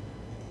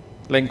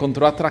la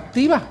encontró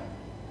atractiva.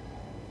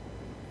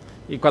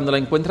 Y cuando la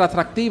encuentra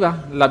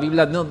atractiva, la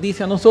Biblia nos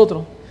dice a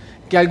nosotros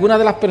que alguna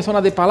de las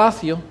personas de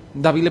palacio,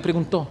 David le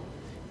preguntó,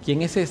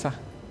 ¿quién es esa?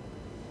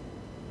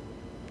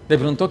 Le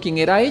preguntó quién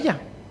era ella.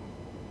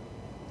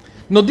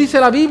 Nos dice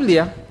la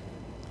Biblia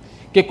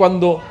que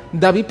cuando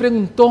David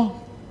preguntó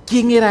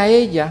quién era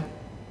ella,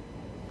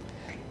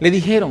 le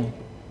dijeron,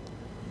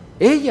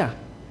 ella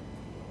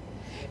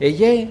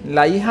es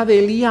la hija de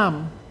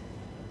Eliam,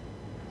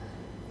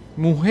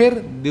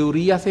 mujer de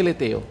Urías el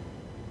Eteo.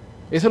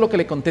 Eso es lo que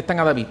le contestan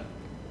a David.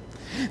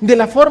 De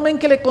la forma en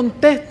que le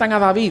contestan a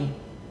David,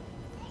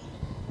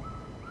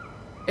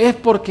 es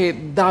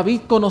porque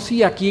David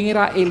conocía quién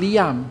era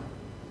Eliam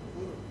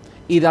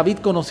y David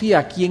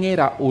conocía quién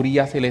era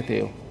Urías el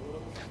Eteo.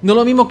 No es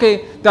lo mismo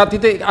que a ti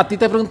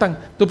te preguntan,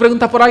 tú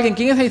preguntas por alguien,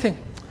 ¿quién es? Y dicen,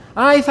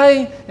 esa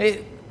es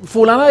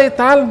fulana de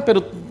tal,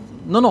 pero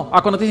no,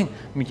 cuando te dicen,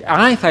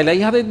 esa es la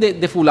hija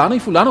de fulano y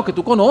fulano que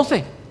tú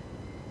conoces.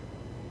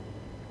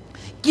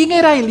 ¿Quién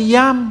era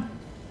Eliam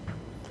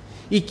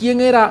y quién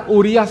era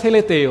Urías el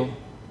Eteo?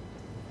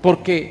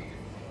 Porque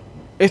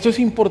esto es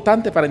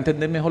importante para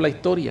entender mejor la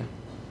historia.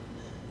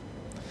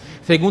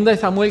 Segunda de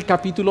Samuel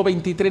capítulo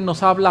 23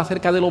 nos habla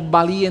acerca de los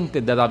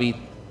valientes de David.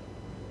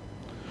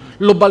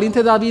 Los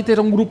valientes de David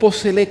era un grupo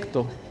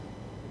selecto.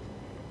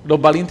 Los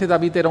valientes de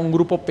David era un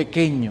grupo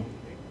pequeño.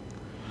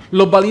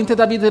 Los valientes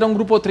de David era un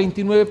grupo de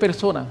 39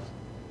 personas.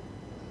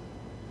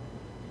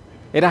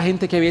 Era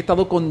gente que había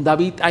estado con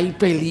David ahí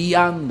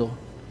peleando.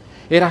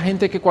 Era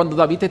gente que cuando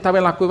David estaba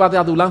en la cueva de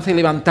Adulán se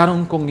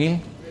levantaron con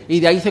él y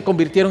de ahí se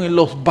convirtieron en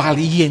los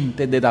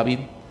valientes de David.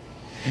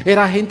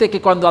 Era gente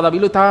que cuando a David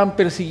lo estaban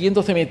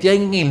persiguiendo se metía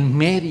en el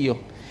medio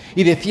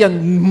y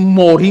decían,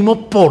 morimos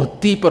por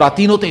ti, pero a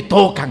ti no te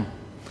tocan.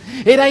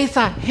 Era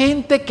esa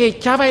gente que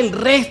echaba el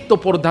resto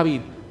por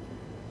David.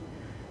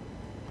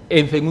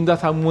 En 2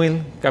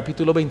 Samuel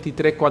capítulo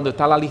 23, cuando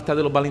está la lista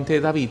de los valientes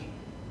de David,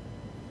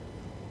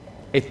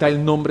 está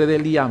el nombre de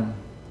Eliam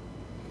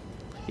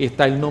y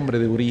está el nombre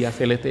de Urías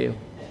el Eteo.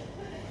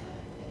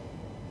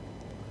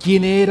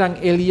 ¿Quiénes eran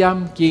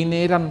Eliam?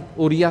 ¿Quiénes eran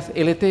Urías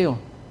el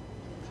Eteo?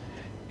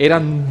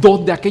 Eran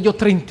dos de aquellos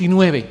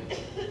 39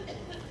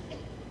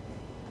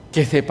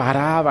 que se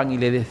paraban y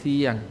le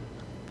decían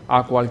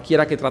a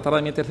cualquiera que tratara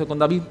de meterse con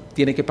David,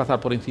 tiene que pasar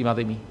por encima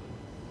de mí.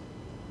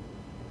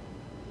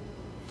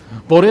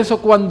 Por eso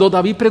cuando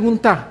David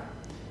pregunta,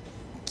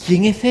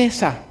 ¿quién es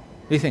esa?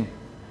 Dicen,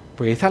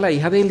 pues esa es la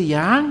hija de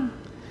Eliam,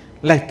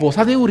 la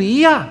esposa de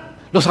Urías,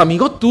 los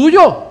amigos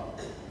tuyos.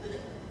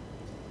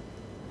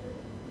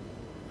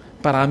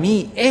 Para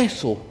mí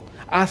eso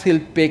hace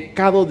el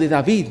pecado de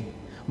David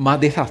más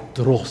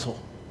desastroso.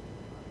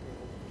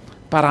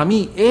 Para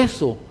mí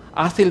eso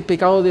hace el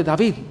pecado de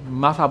David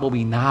más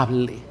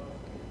abominable.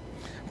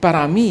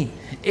 Para mí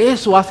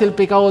eso hace el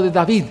pecado de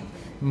David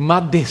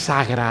más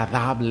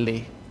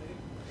desagradable.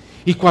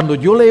 Y cuando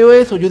yo leo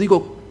eso, yo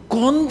digo,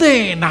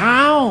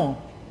 condenado.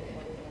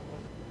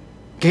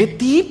 ¿Qué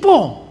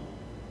tipo?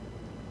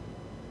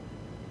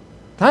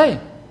 ¿Sabes?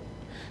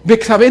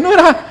 Betsabé no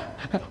era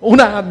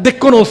una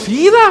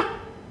desconocida.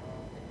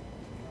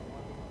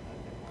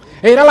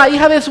 Era la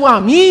hija de su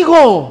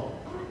amigo.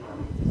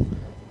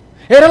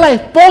 Era la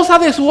esposa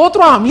de su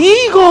otro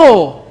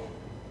amigo.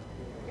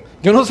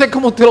 Yo no sé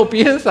cómo usted lo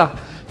piensa,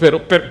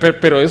 pero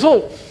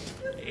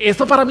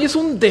eso para mí es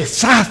un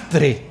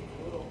desastre.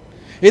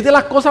 Es de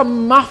las cosas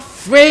más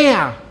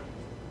feas.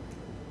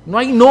 No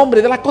hay nombre,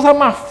 es de las cosas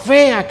más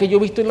feas que yo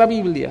he visto en la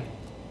Biblia.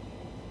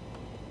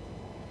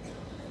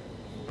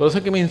 Por eso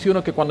es que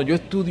menciono que cuando yo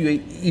estudio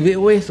y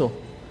veo eso,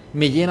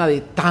 me llena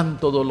de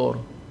tanto dolor.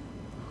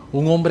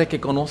 Un hombre que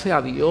conoce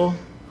a Dios,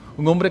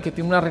 un hombre que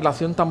tiene una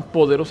relación tan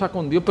poderosa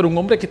con Dios, pero un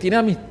hombre que tiene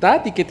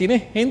amistad y que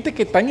tiene gente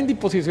que está en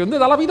disposición de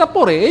dar la vida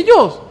por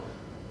ellos.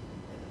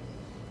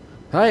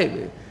 ¿Sabes?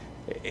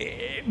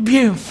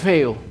 bien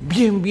feo,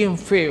 bien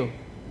feo.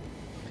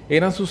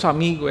 Eran sus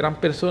amigos, eran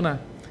personas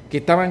que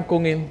estaban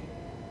con él.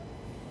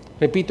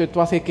 Repito,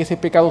 esto hace que ese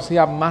pecado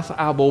sea más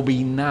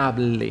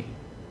abominable.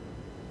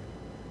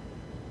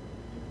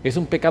 Es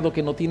un pecado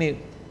que no tiene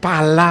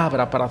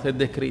palabra para ser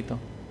descrito.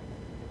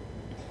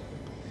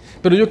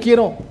 Pero yo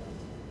quiero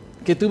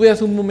que tú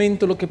veas un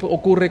momento lo que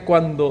ocurre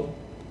cuando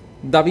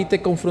David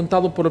es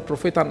confrontado por el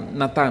profeta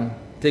Natán.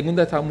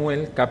 2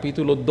 Samuel,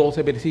 capítulo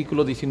 12,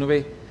 versículos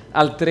 19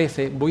 al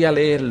 13. Voy a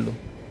leerlo.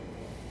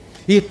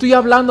 Y estoy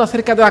hablando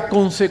acerca de las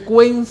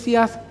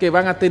consecuencias que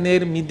van a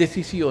tener mis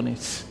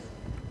decisiones.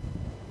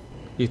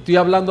 Y estoy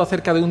hablando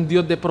acerca de un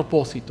Dios de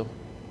propósito.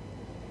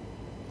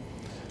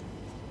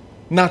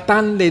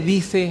 Natán le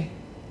dice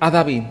a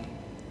David: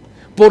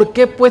 ¿por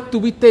qué pues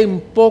tuviste en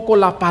poco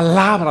la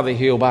palabra de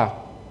Jehová?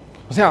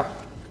 O sea,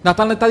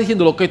 Natán le está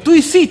diciendo: lo que tú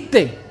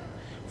hiciste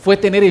fue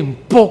tener en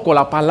poco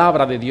la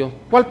palabra de Dios.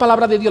 ¿Cuál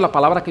palabra de Dios? La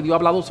palabra que Dios ha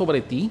hablado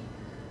sobre ti.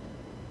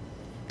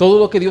 Todo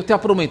lo que Dios te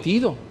ha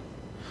prometido.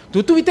 Tú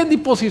estuviste en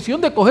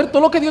disposición de coger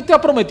todo lo que Dios te ha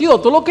prometido,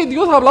 todo lo que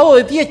Dios ha hablado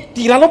de ti,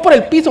 tirarlo por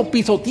el piso,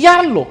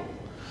 pisotearlo.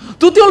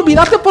 Tú te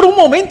olvidaste por un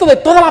momento de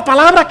toda la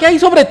palabra que hay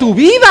sobre tu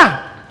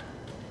vida.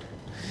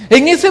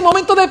 En ese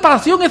momento de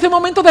pasión, ese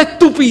momento de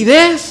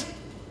estupidez,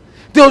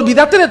 te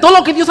olvidaste de todo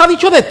lo que Dios ha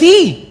dicho de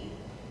ti.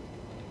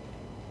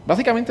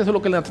 Básicamente eso es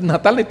lo que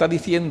Natán le está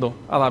diciendo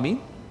a David.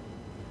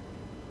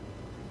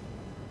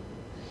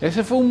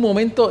 Ese fue un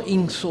momento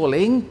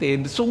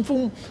insolente.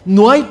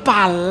 No hay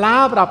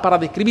palabra para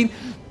describir.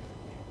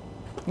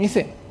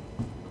 Dice: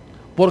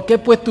 ¿por qué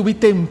pues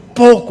tuviste en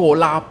poco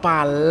la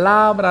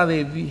palabra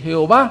de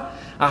Jehová,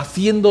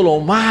 haciendo lo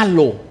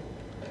malo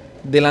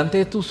delante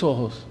de tus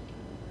ojos?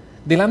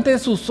 Delante de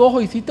sus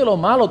ojos hiciste lo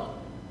malo,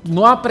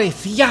 no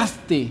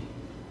apreciaste,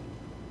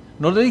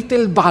 no le diste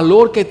el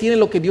valor que tiene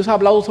lo que Dios ha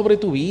hablado sobre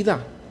tu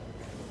vida.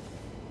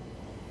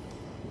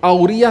 A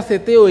Urías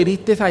Eteo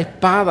heriste esa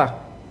espada,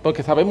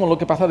 porque sabemos lo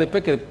que pasa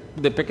después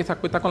que se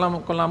acuesta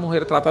con la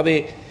mujer, trata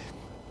de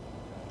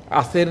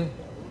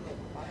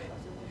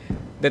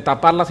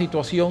tapar la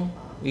situación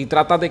y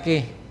trata de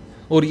que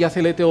Urías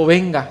el Eteo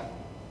venga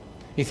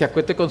y se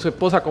acueste con su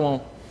esposa.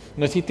 Como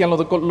no existían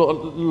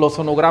los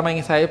sonogramas en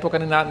esa época,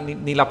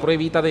 ni la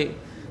pruebita de,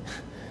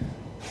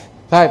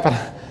 ¿sabes?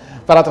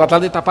 Para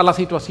tratar de tapar la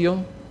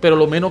situación, pero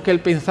lo menos que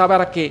él pensaba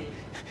era que,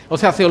 o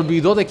sea, se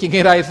olvidó de quién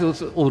era ese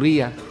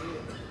Urías.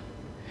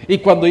 Y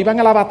cuando iban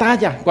a la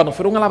batalla, cuando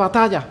fueron a la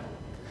batalla,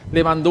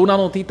 le mandó una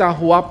notita a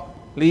Joab,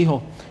 le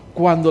dijo: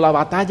 cuando la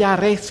batalla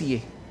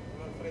arrecie,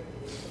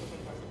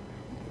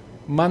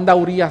 manda a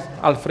Urías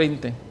al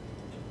frente.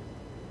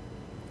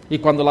 Y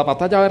cuando la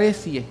batalla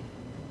arrecie,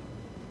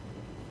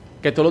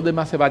 que todos los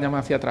demás se vayan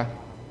hacia atrás.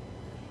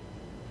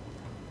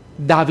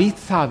 David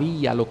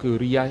sabía lo que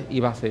Urías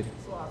iba a hacer.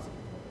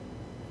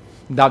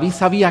 David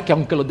sabía que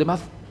aunque los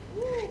demás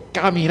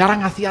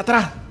caminaran hacia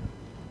atrás,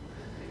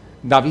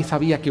 David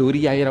sabía que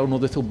Urías era uno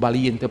de sus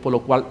valientes, por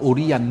lo cual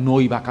Urías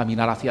no iba a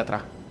caminar hacia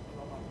atrás.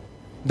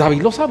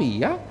 David lo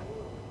sabía.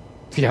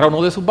 Si era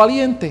uno de sus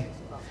valientes,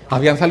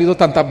 habían salido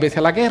tantas veces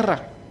a la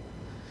guerra.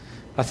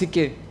 Así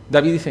que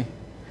David dice: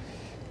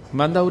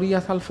 manda a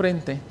Urías al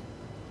frente,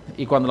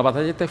 y cuando la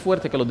batalla esté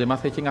fuerte, que los demás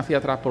se echen hacia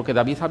atrás, porque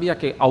David sabía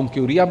que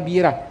aunque Urías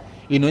viera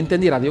y no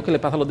entendiera a Dios qué le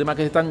pasa a los demás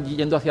que se están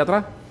yendo hacia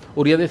atrás,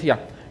 Urías decía: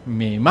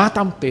 me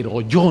matan,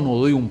 pero yo no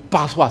doy un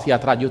paso hacia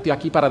atrás, yo estoy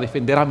aquí para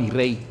defender a mi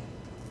rey.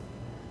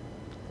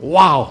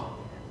 ¡Wow!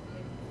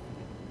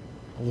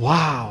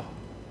 ¡Wow!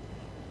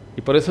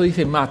 Y por eso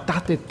dice: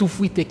 mataste, tú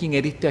fuiste quien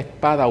heriste a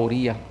espada a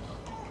Urías.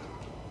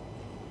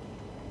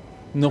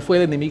 No fue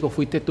el enemigo,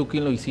 fuiste tú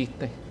quien lo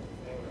hiciste.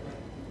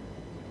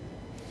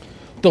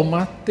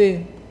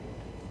 Tomaste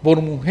por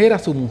mujer a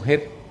su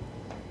mujer,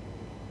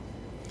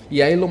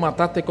 y a él lo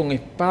mataste con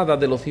espada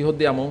de los hijos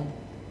de Amón.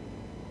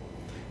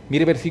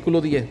 Mire versículo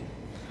 10.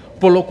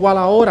 Por lo cual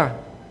ahora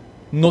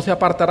no se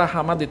apartará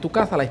jamás de tu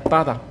casa la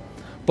espada,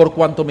 por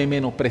cuanto me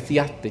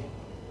menospreciaste.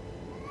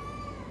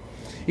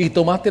 Y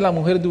tomaste la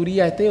mujer de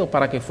Urías Eteo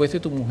para que fuese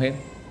tu mujer.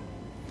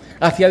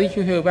 Así ha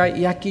dicho Jehová: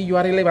 y aquí yo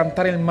haré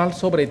levantar el mal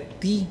sobre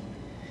ti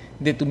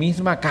de tu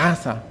misma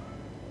casa.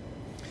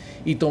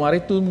 Y tomaré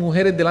tus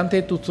mujeres delante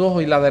de tus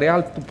ojos y las daré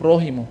a tu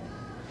prójimo,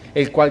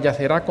 el cual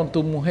yacerá con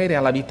tus mujeres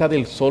a la vista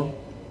del sol.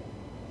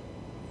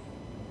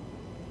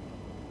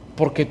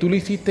 Porque tú lo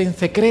hiciste en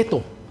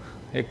secreto.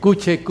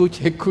 Escuche.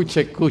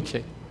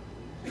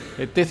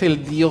 Este es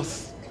el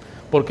Dios.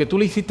 Porque tú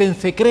lo hiciste en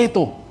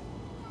secreto.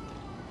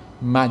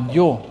 Mas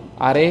yo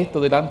haré esto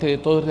delante de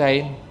todo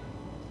Israel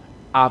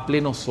a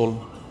pleno sol.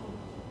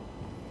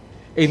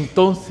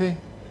 Entonces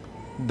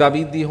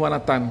David dijo a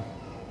Natán: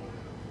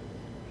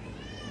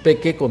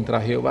 pequé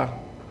contra Jehová.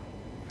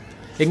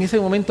 En ese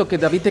momento que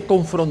David es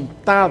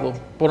confrontado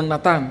por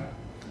Natán,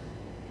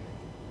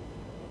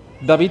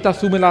 David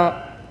asume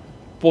la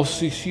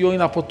posición y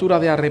la postura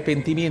de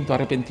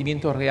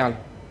arrepentimiento real.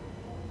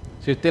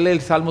 Si usted lee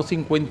el Salmo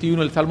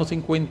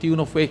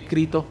 51 fue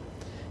escrito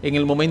en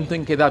el momento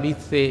en que David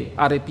se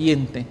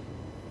arrepiente.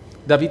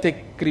 David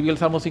escribió el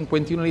Salmo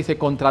 51 y dice: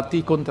 contra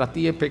ti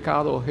he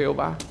pecado, oh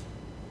Jehová.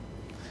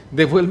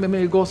 Devuélveme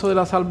el gozo de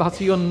la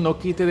salvación, no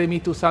quite de mí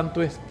tu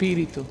Santo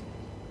Espíritu.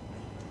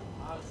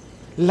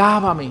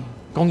 Lávame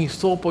con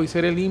hisopo y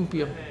seré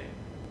limpio.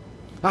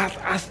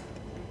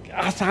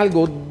 Haz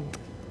algo,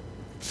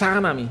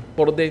 sáname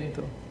por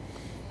dentro.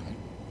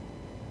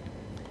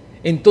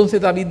 Entonces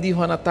David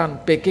dijo a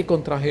Natán, pequé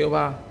contra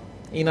Jehová.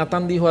 Y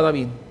Natán dijo a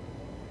David,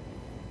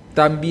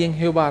 también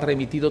Jehová ha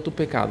remitido tu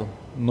pecado,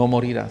 no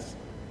morirás.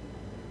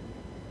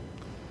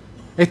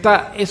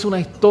 Esta es una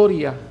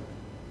historia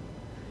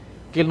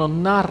que nos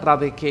narra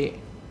de que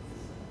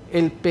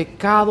el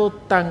pecado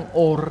tan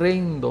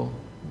horrendo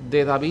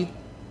de David,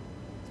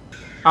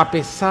 a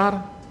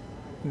pesar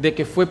de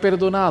que fue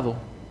perdonado,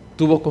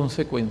 tuvo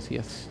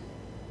consecuencias.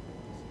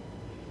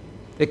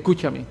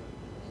 Escúchame.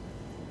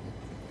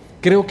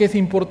 Creo que es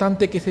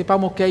importante que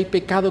sepamos que hay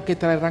pecados que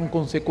traerán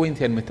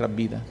consecuencias en nuestras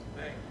vidas.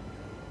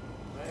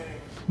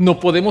 Nos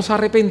podemos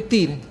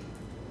arrepentir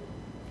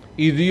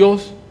y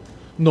Dios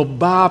nos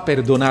va a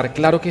perdonar,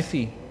 claro que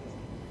sí.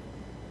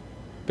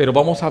 Pero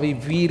vamos a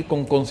vivir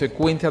con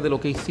consecuencias de lo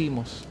que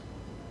hicimos.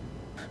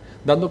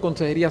 Dando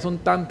consejería son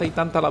tantas y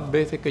tantas las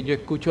veces que yo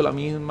escucho la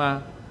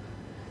misma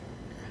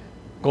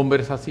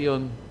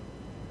conversación,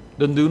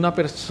 donde una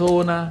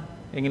persona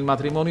en el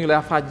matrimonio le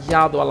ha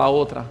fallado a la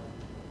otra.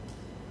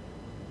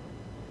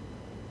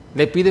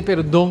 Le pide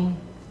perdón.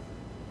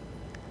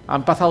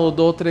 Han pasado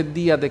 2 o 3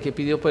 días de que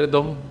pidió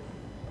perdón.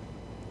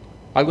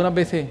 Algunas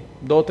veces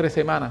 2 o 3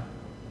 semanas.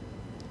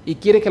 Y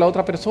quiere que la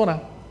otra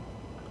persona,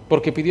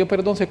 porque pidió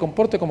perdón, se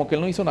comporte como que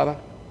él no hizo nada.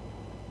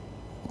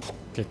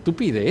 ¡Qué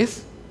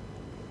estupidez!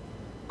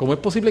 ¿Cómo es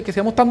posible que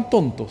seamos tan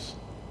tontos?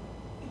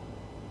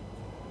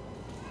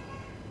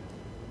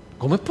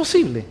 ¿Cómo es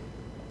posible?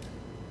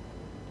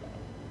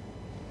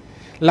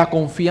 La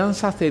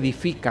confianza se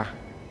edifica.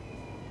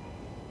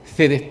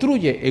 Se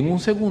destruye en un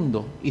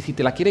segundo y si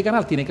te la quiere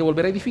ganar, tiene que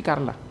volver a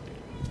edificarla.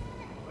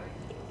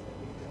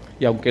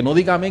 Y aunque no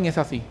diga amén, es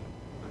así.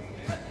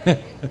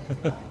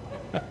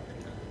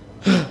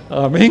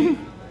 Amén.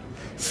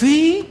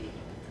 Sí,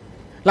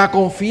 la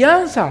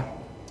confianza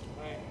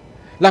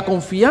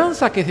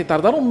que se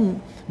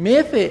tardaron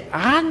meses,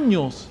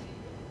 años,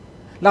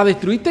 la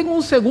destruiste en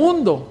un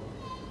segundo.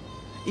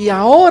 Y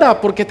ahora,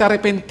 porque te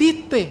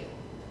arrepentiste,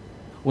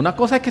 una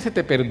cosa es que se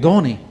te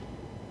perdone.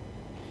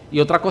 Y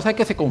otra cosa es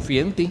que se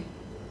confíe en ti.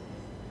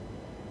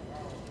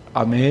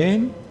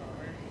 Amén.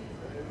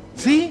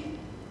 Sí.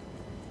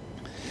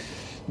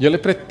 Yo le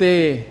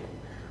presté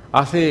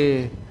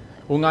hace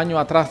un año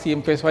atrás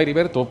 100 pesos a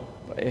Heriberto.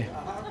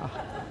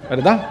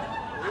 ¿Verdad?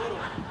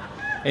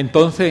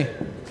 Entonces,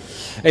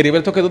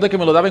 Heriberto quedó de que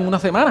me lo daba en una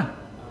semana.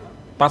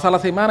 Pasa la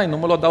semana y no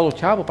me lo ha dado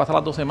chavo. Pasa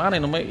las 2 semanas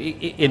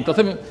y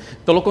entonces,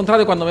 todo lo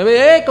contrario, cuando me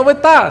ve, ¿cómo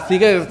estás?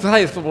 Sigue,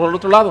 ¿sabes? Por el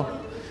otro lado.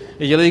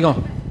 Y yo le digo,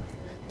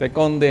 te he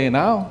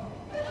condenado.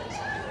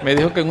 Me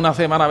dijo que en una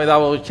semana me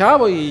daba los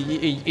chavos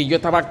y yo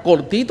estaba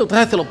cortito,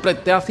 entonces se los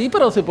presté así,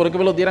 pero se supone que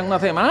me los dieran una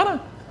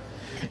semana.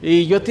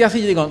 Y yo estoy así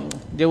y digo,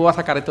 yo voy a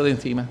sacar esto de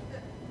encima.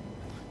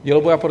 Yo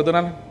lo voy a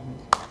perdonar.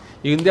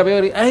 Y un día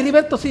veo,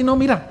 Heriberto, sí, no,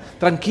 mira,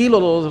 tranquilo,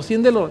 los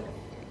 100 de los...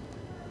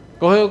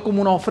 Cógelo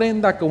como una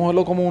ofrenda,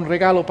 cógelo como un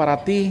regalo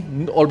para ti,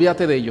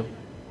 olvídate de ello.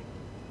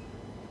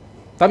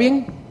 ¿Está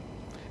bien?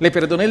 ¿Le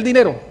perdoné el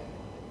dinero?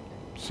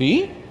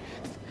 Sí.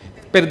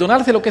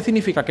 Perdonarse, ¿lo que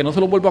significa? Que no se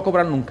lo vuelvo a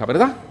cobrar nunca,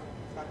 ¿verdad?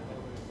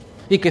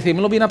 Y que si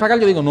me lo viene a pagar,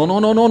 yo digo,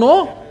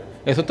 no,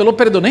 eso te lo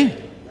perdoné,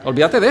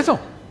 olvídate de eso.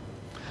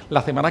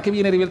 La semana que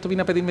viene Heriberto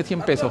viene a pedirme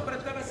 100 pesos.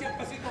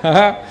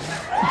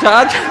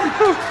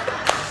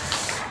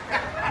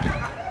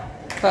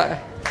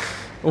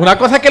 Una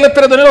cosa es que le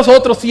perdoné a los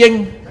otros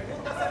 100.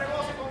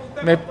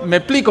 ¿Me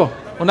explico?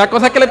 Una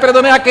cosa es que le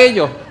perdoné a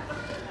aquellos.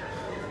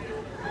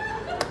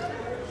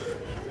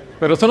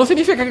 Pero eso no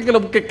significa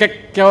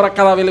que ahora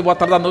cada vez le voy a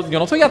estar dando. Yo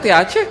no soy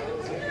ATH.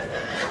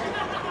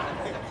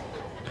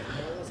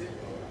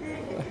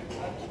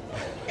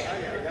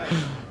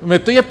 ¿Me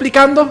estoy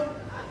explicando?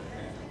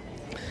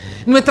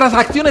 Nuestras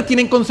acciones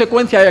tienen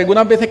consecuencias y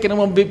algunas veces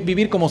queremos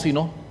vivir como si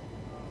no.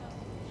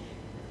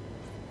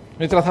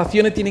 Nuestras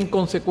acciones tienen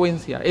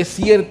consecuencias. Es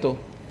cierto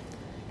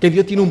que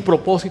Dios tiene un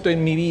propósito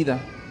en mi vida,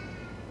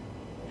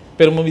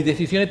 pero mis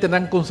decisiones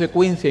tendrán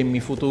consecuencias en mi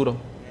futuro.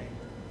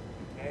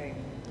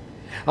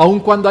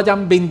 Aun cuando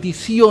hayan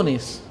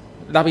bendiciones,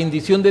 la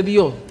bendición de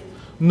Dios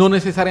no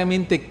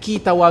necesariamente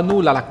quita o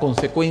anula las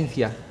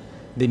consecuencias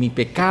de mi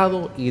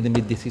pecado y de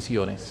mis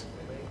decisiones.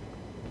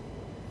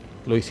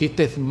 Lo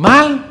hiciste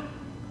mal,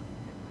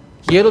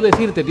 quiero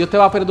decirte, Dios te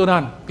va a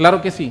perdonar,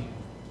 claro que sí.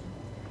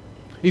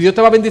 Y Dios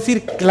te va a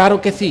bendecir,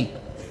 claro que sí.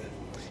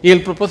 Y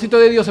el propósito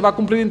de Dios se va a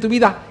cumplir en tu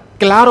vida,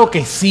 claro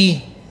que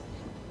sí.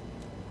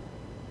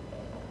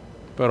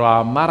 Pero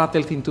amárrate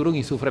el cinturón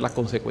y sufre las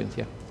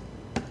consecuencias.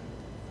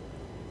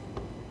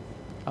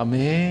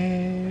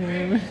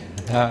 Amén.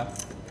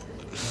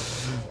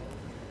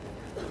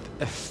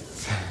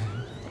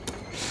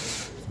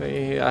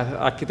 Sí,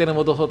 aquí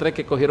tenemos 2 o 3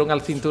 que cogieron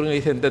al cinturón y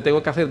dicen, te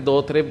tengo que hacer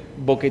 2 o 3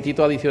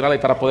 boquetitos adicionales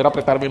para poder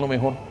apretarme lo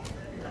mejor.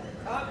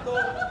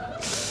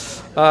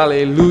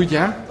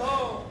 Aleluya.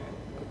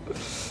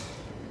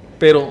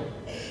 Pero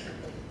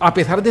a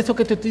pesar de eso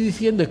que te estoy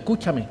diciendo,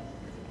 escúchame.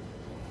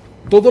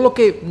 Todo lo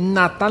que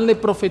Natán le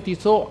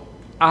profetizó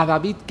a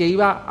David que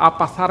iba a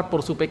pasar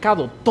por su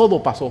pecado,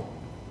 todo pasó.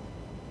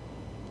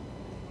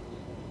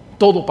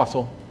 Todo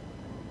pasó.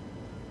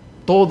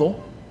 Todo.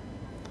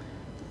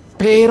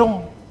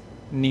 Pero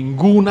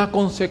ninguna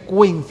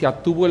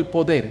consecuencia tuvo el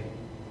poder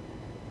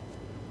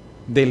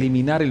de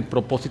eliminar el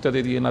propósito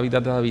de Dios en la vida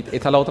de David.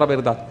 Esa es la otra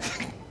verdad.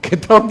 ¡Qué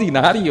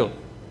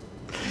extraordinario!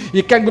 Y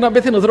es que algunas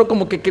veces nosotros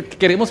como que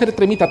queremos ser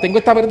extremistas. Tengo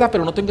esta verdad,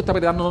 pero no tengo esta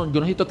verdad. No, yo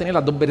necesito tener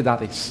las dos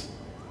verdades.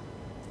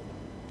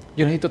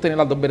 Yo necesito tener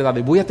las dos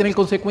verdades. ¿Voy a tener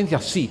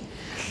consecuencias? Sí.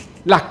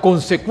 Las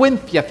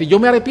consecuencias, si yo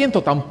me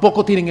arrepiento,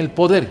 tampoco tienen el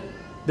poder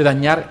de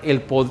dañar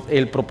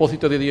el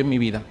propósito de Dios en mi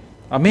vida.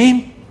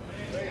 Amén.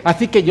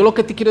 Así que yo lo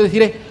que te quiero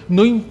decir es,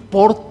 no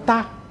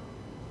importa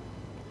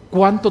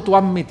cuánto tú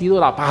has metido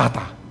la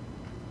pata.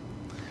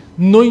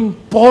 No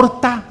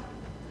importa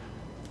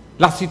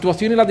las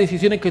situaciones y las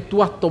decisiones que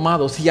tú has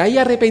tomado. Si hay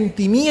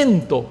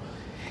arrepentimiento,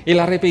 el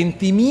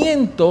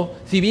arrepentimiento,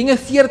 si bien es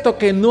cierto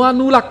que no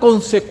anula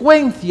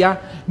consecuencia,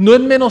 no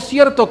es menos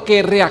cierto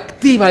que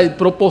reactiva el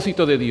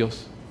propósito de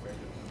Dios.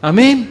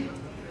 Amén.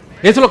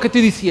 Eso es lo que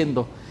estoy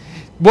diciendo.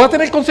 ¿Voy a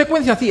tener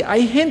consecuencias? Sí.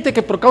 Hay gente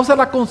que por causa de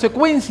la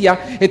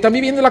consecuencia están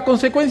viviendo la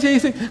consecuencia y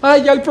dicen,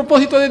 ay, ya el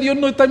propósito de Dios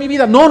no está en mi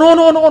vida. No.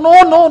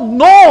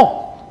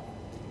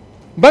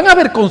 ¿Van a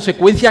haber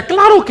consecuencias?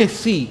 Claro que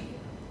sí.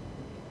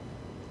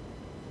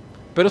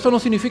 Pero eso no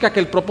significa que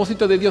el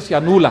propósito de Dios se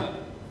anula.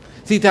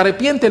 Si te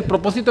arrepientes, el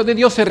propósito de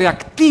Dios se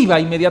reactiva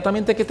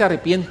inmediatamente que te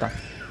arrepientas.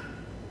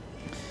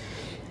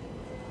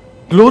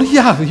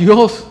 Gloria a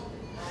Dios,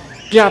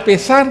 que a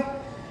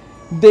pesar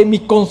de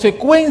mis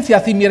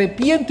consecuencias, si me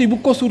arrepiento y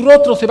busco su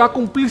rostro, se va a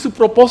cumplir su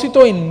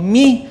propósito en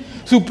mí.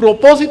 Su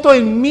propósito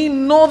en mí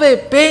no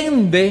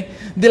depende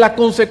de la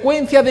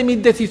consecuencia de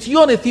mis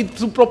decisiones. Si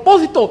su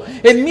propósito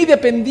en mí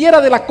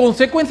dependiera de la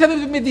consecuencia de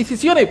mis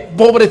decisiones,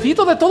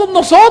 pobrecito de todos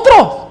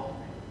nosotros.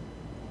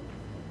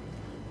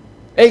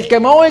 El que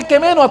más o el que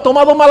menos ha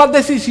tomado malas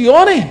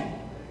decisiones.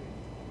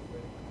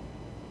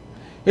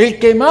 El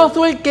que más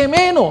o el que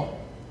menos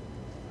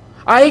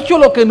ha hecho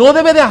lo que no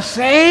debe de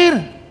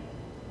hacer.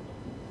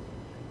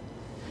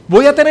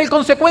 ¿Voy a tener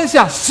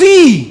consecuencias?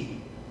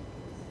 Sí.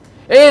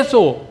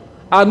 ¿Eso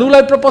anula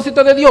el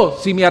propósito de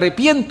Dios? Si me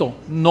arrepiento,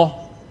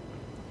 no.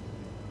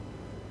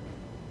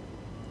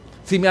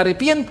 Si me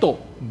arrepiento,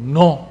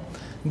 no.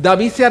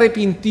 David se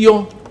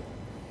arrepintió.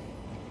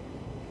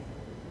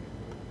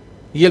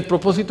 Y el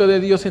propósito de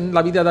Dios en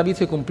la vida de David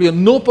se cumplió.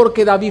 No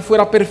porque David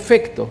fuera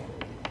perfecto,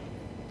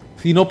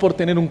 sino por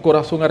tener un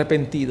corazón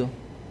arrepentido.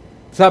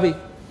 ¿Sabe?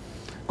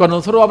 Cuando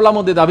nosotros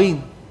hablamos de David,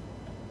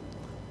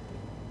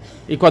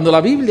 y cuando la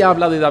Biblia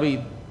habla de David,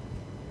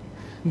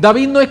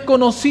 David no es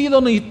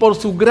conocido ni por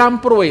su gran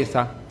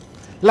proeza.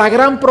 La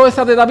gran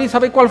proeza de David,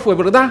 ¿sabe cuál fue,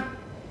 verdad?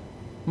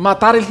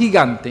 Matar el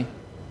gigante.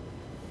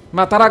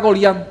 Matar a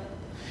Goliat.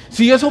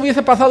 Si eso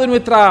hubiese pasado en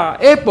nuestra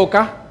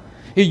época,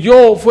 y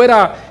yo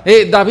fuera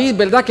David,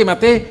 ¿verdad?, que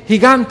maté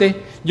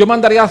gigante, yo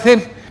mandaría a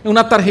hacer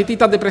unas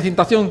tarjetitas de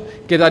presentación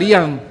que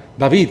darían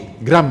David,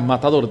 gran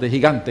matador de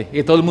gigantes.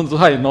 Y todo el mundo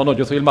sabe, no,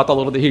 yo soy el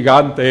matador de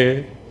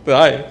gigantes.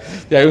 ¿Sabes?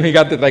 Si hay un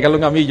gigante,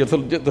 tráigalo a mí.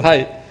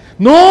 ¿Sabes?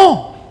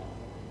 ¡No!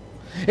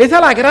 Esa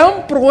es la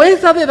gran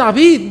proeza de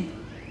David.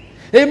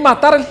 Es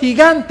matar al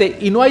gigante.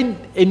 Y no hay...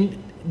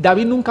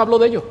 David nunca habló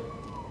de ello.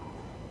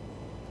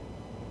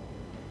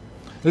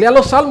 Lea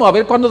los salmos, a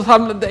ver cuándo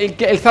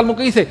el salmo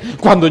que dice,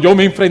 cuando yo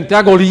me enfrenté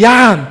a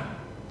Goliat.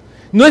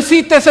 No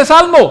existe ese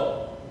salmo.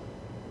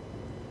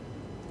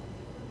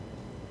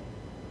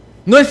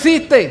 No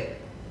existe.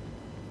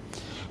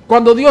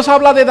 Cuando Dios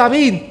habla de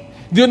David,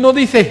 Dios no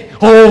dice,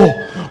 oh,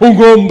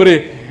 un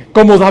hombre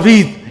como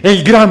David,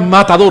 el gran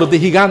matador de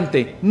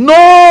gigantes.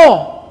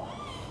 ¡No!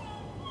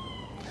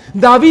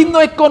 David no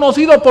es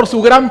conocido por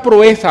su gran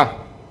proeza.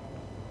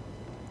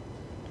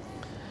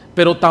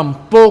 Pero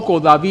tampoco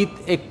David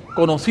es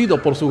conocido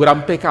por su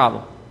gran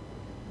pecado.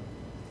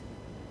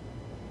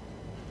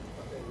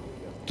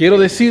 Quiero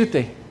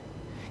decirte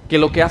que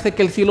lo que hace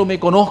que el cielo me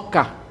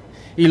conozca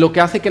y lo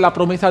que hace que la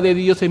promesa de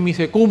Dios en mí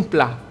se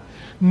cumpla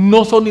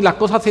no son ni las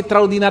cosas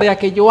extraordinarias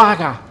que yo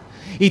haga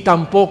y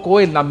tampoco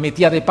es la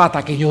metida de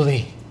pata que yo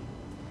dé.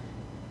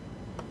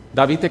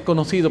 David es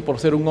conocido por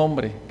ser un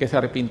hombre que se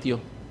arrepintió.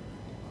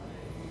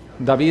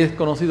 David es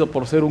conocido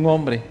por ser un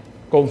hombre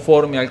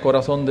conforme al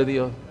corazón de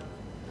Dios.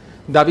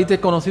 David es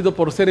conocido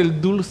por ser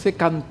el dulce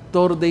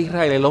cantor de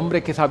Israel, el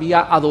hombre que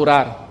sabía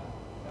adorar.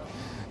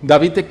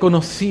 David es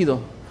conocido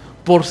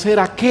por ser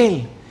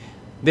aquel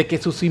de que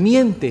su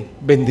simiente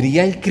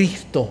vendría el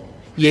Cristo.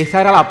 Y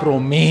esa era la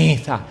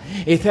promesa,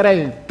 ese era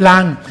el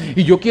plan.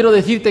 Y yo quiero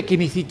decirte que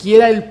ni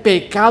siquiera el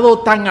pecado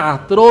tan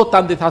atroz,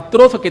 tan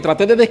desastroso, que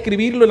traté de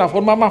describirlo en la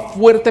forma más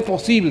fuerte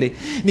posible,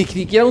 ni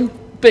siquiera un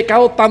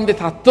pecado tan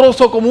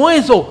desastroso como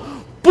eso,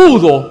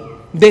 pudo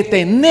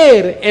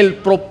detener el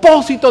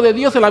propósito de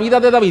Dios en la vida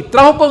de David.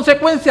 ¿Trajo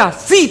consecuencias?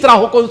 Sí,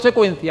 trajo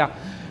consecuencias,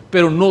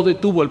 pero no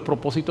detuvo el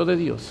propósito de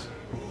Dios.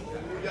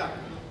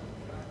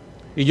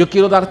 Y yo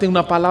quiero darte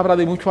una palabra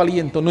de mucho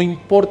aliento. No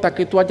importa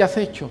qué tú hayas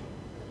hecho.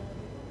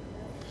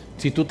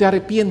 Si tú te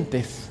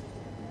arrepientes,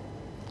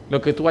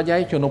 lo que tú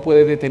hayas hecho no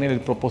puede detener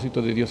el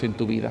propósito de Dios en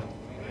tu vida.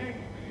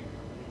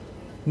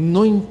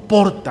 No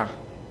importa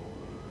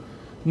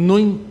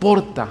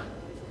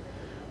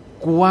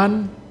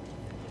cuán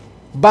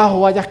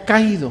bajo hayas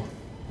caído.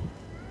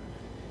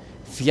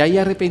 Si hay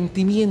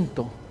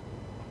arrepentimiento,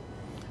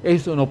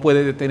 eso no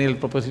puede detener el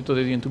propósito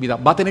de Dios en tu vida.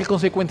 ¿Va a tener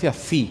consecuencias?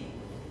 Sí.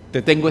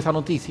 Te tengo esa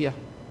noticia.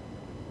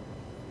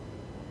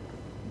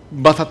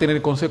 Vas a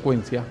tener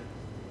consecuencias.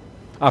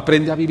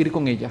 Aprende a vivir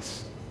con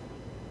ellas.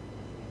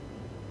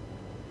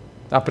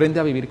 Aprende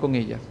a vivir con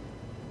ellas.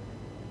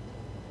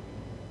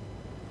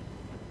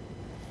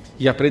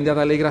 Y aprende a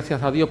darle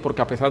gracias a Dios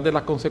porque a pesar de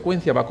las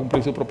consecuencias va a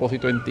cumplir su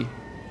propósito en ti.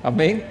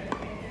 Amén.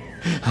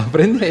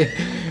 Aprende.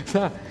 O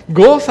sea,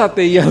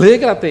 gózate y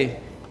alégrate.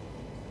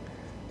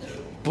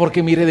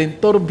 Porque mi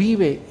Redentor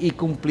vive y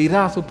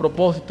cumplirá su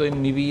propósito en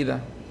mi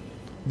vida.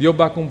 Dios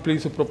va a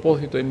cumplir su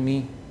propósito en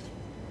mí.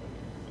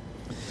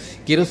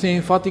 Quiero ser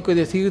enfático y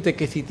decirte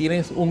que si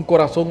tienes un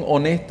corazón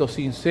honesto,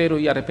 sincero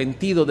y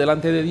arrepentido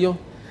delante de Dios,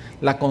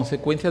 las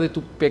consecuencias de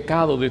tu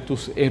pecado, de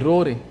tus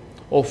errores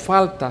o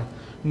faltas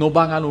no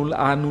van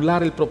a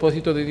anular el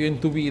propósito de Dios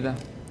en tu vida.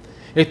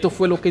 Esto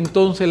fue lo que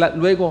entonces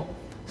luego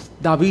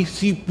David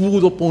sí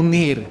pudo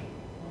poner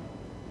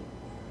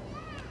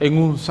en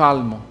un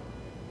salmo.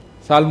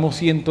 Salmo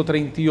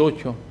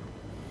 138,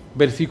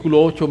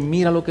 versículo 8.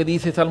 Mira lo que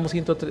dice Salmo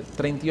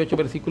 138,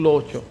 versículo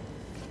 8.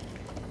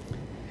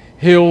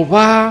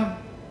 Jehová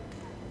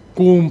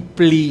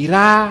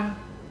cumplirá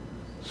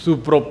su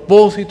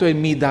propósito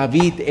en mí.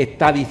 David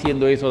está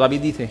diciendo eso.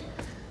 David dice,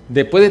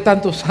 después de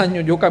tantos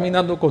años yo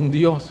caminando con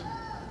Dios,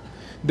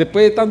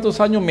 después de tantos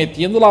años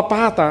metiendo la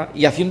pata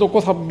y haciendo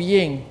cosas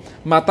bien,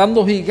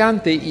 matando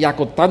gigantes y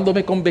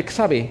acostándome con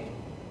Betsabé,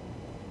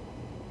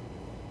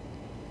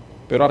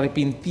 pero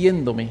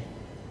arrepintiéndome,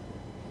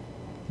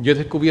 yo he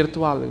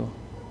descubierto algo.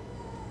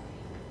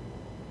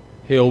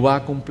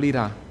 Jehová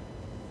cumplirá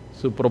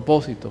su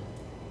propósito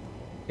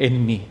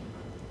en mí.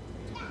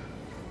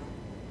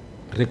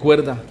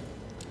 Recuerda,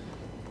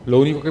 lo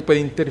único que puede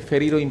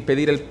interferir o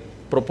impedir el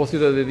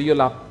propósito de Dios,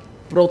 la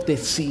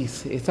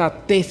prótesis, esa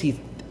tesis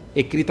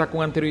escrita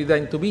con anterioridad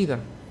en tu vida,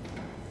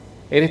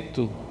 eres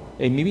tú.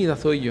 En mi vida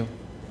soy yo.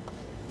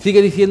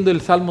 Sigue diciendo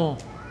el Salmo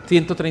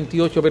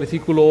 138,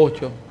 versículo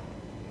 8.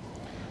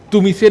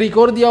 Tu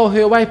misericordia, oh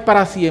Jehová, es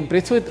para siempre.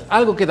 Eso es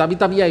algo que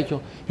David había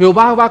hecho.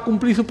 Jehová va a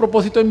cumplir su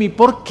propósito en mí.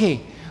 ¿Por qué?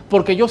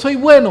 ¿Porque yo soy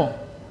bueno?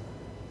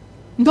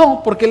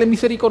 No, porque Él es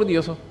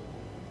misericordioso.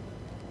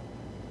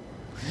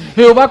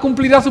 Jehová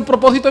cumplirá su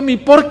propósito en mí.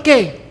 ¿Por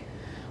qué?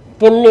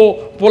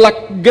 Por las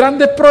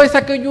grandes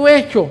proezas que yo he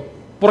hecho.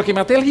 Porque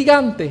maté al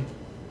gigante.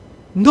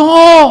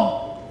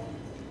 No.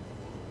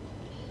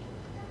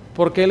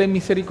 Porque Él es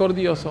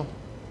misericordioso.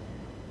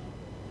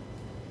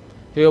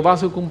 Jehová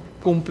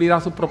cumplirá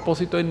su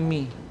propósito en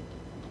mí.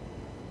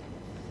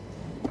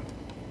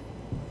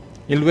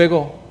 Y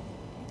luego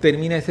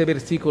termina ese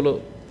versículo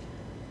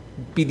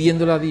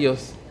pidiéndole a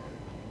Dios,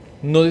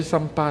 no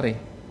desampare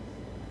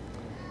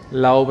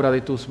la obra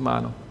de tus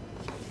manos.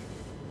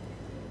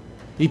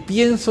 Y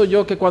pienso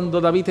yo que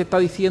cuando David está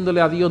diciéndole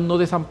a Dios, no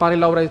desampare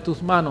la obra de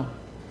tus manos,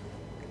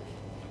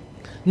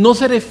 no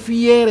se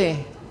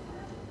refiere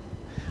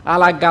a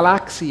las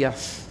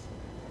galaxias.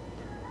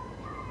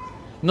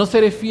 No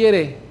se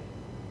refiere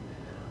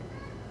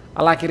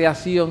a la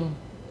creación.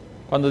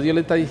 Cuando Dios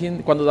le está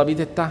diciendo, cuando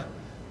David está,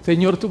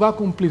 Señor, tú vas a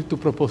cumplir tu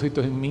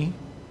propósito en mí.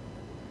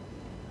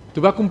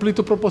 Tú vas a cumplir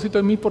tu propósito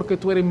en mí porque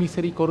tú eres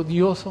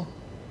misericordioso.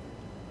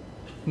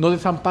 No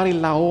desampares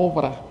la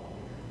obra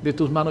de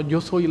tus manos. Yo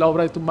soy la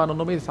obra de tus manos.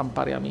 No me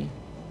desampare a mí.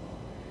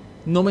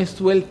 No me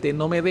suelte,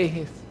 no me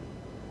dejes.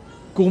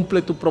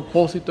 Cumple tu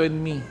propósito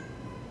en mí.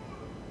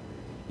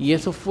 Y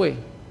eso fue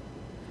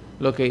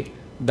lo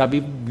que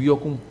David vio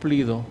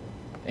cumplido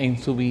en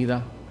su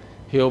vida.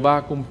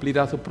 Jehová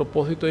cumplirá su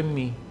propósito en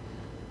mí.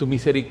 Tu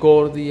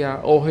misericordia,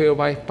 oh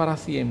Jehová, es para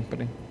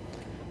siempre.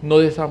 No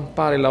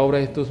desampare la obra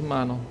de tus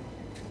manos.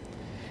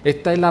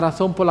 Esta es la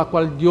razón por la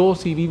cual yo,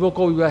 si vivo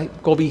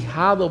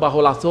cobijado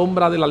bajo la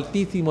sombra del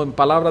Altísimo, en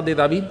palabras de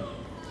David,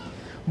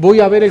 voy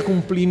a ver el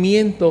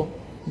cumplimiento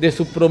de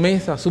su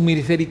promesa. Su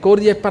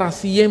misericordia es para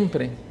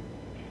siempre.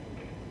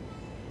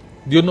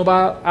 Dios no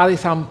va a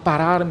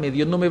desampararme,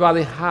 Dios no me va a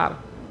dejar.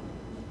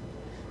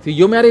 Si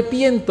yo me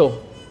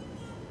arrepiento,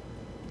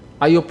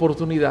 hay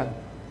oportunidad.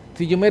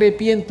 Si yo me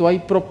arrepiento, hay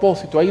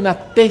propósito. Hay una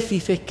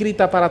tesis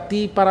escrita para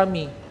ti y para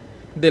mí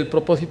del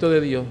propósito de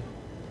Dios.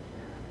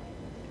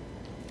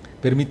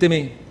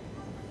 Permíteme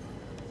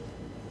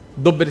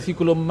 2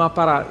 versículos más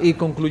para ir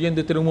concluyendo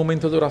y tener un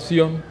momento de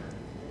oración.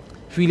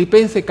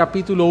 Filipenses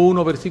capítulo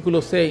 1,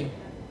 versículo 6.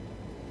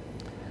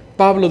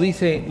 Pablo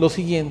dice lo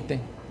siguiente: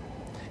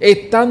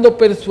 estando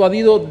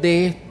persuadido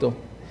de esto,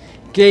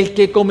 que el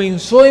que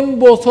comenzó en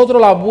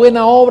vosotros la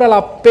buena obra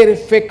la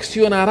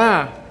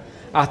perfeccionará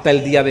hasta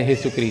el día de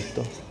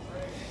Jesucristo.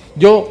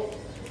 Yo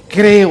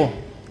creo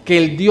que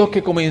el Dios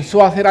que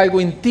comenzó a hacer algo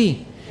en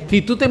ti,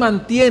 Si tú te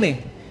mantienes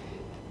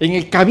en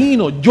el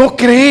camino, yo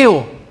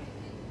creo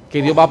que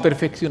Dios va a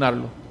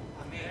perfeccionarlo.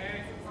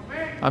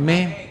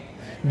 Amén.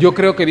 Yo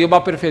creo que Dios va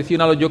a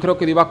perfeccionarlo. Yo creo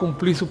que Dios va a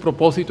cumplir su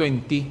propósito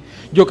en ti.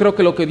 Yo creo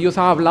que lo que Dios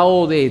ha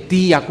hablado de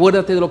ti,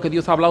 acuérdate de lo que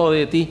Dios ha hablado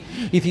de ti.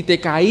 Y si te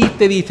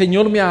caíste, di,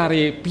 Señor, me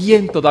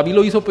arrepiento. David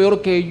lo hizo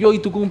peor que yo y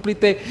tú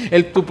cumpliste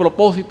tu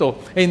propósito.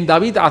 En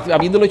David,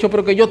 habiéndolo hecho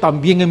peor que yo,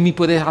 también en mí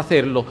puedes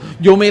hacerlo.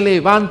 Yo me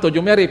levanto,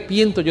 yo me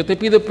arrepiento, yo te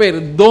pido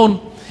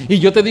perdón. Y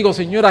yo te digo,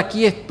 Señor,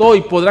 aquí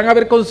estoy. Podrán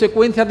haber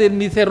consecuencias de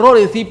mis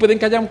errores. Sí, pueden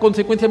que haya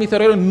consecuencias de mis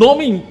errores. No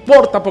me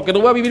importa, porque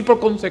no voy a vivir por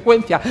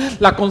consecuencias.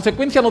 Las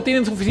consecuencias no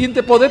tienen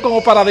suficiente poder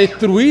como para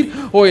destruir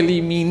o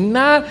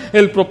eliminar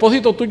el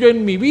propósito tuyo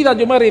en mi vida.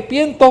 Yo me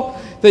arrepiento.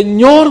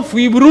 Señor,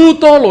 fui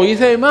bruto, lo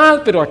hice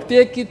mal, pero aquí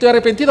estoy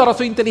arrepentido. Ahora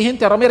soy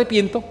inteligente, ahora me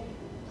arrepiento.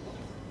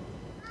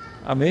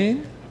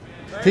 Amén.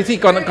 Sí,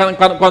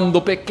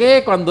 cuando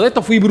pequé, cuando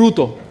esto, fui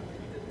bruto.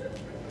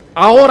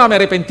 Ahora me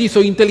arrepentí,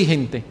 soy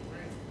inteligente.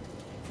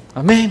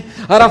 Amén.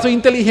 Ahora soy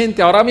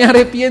inteligente, ahora me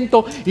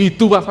arrepiento y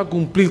tú vas a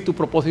cumplir tu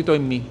propósito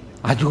en mí.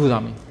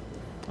 Ayúdame,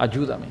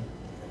 ayúdame,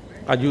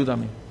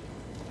 ayúdame,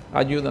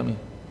 ayúdame.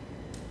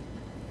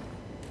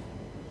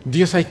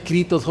 Dios ha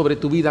escrito sobre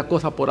tu vida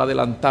cosas por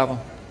adelantado.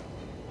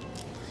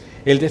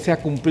 Él desea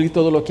cumplir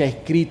todo lo que ha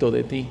escrito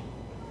de ti.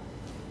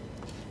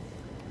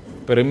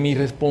 Pero es mi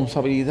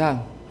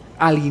responsabilidad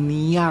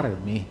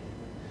alinearme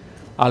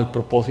al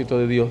propósito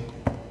de Dios.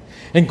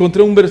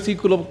 Encontré un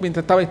versículo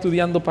mientras estaba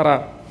estudiando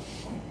para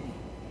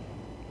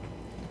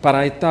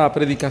esta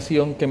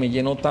predicación que me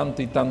llenó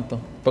tanto y tanto,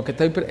 porque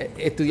estoy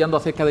estudiando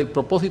acerca del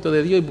propósito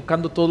de Dios y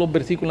buscando todos los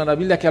versículos en la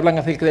Biblia que hablan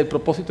acerca del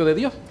propósito de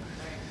Dios.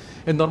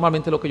 Es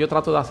normalmente lo que yo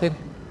trato de hacer.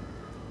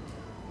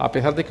 A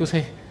pesar de que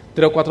use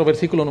 3 o 4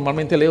 versículos,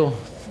 normalmente leo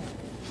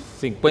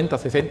 50,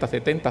 60,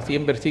 70,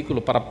 100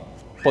 versículos para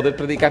poder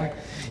predicar.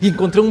 Y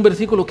encontré un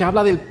versículo que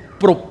habla del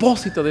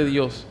propósito de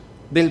Dios,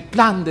 del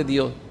plan de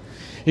Dios.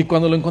 Y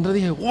cuando lo encontré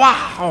dije,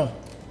 ¡wow!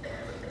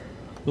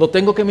 Lo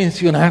tengo que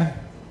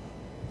mencionar.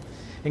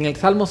 En el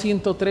Salmo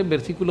 103,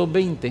 versículo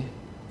 20,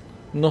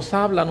 nos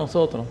habla a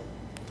nosotros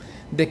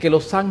de que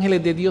los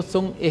ángeles de Dios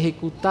son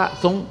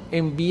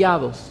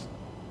enviados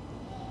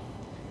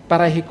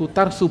para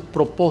ejecutar su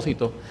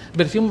propósito.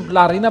 Versión,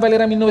 la Reina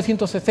Valera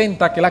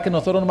 1960, que es la que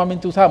nosotros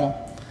normalmente usamos,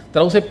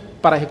 traduce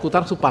para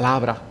ejecutar su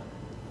palabra.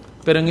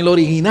 Pero en el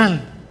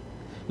original,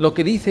 lo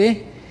que dice es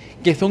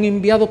que son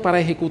enviados para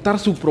ejecutar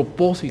su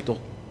propósito,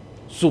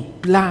 sus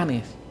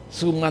planes,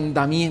 sus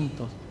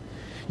mandamientos.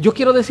 Yo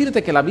quiero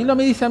decirte que la Biblia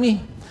me dice a mí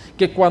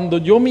que cuando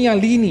yo me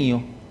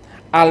alineo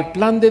al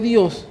plan de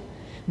Dios,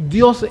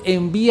 Dios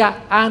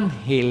envía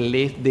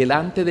ángeles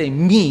delante de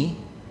mí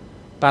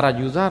para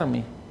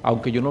ayudarme,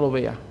 aunque yo no lo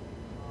vea.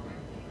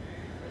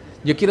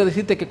 Yo quiero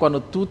decirte que cuando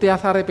tú te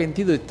has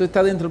arrepentido y tú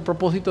estás dentro del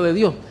propósito de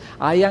Dios,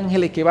 hay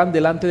ángeles que van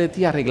delante de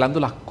ti arreglando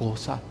las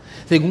cosas.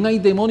 Según hay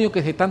demonios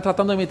que se están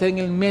tratando de meter en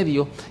el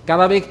medio,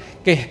 cada vez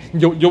que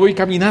yo voy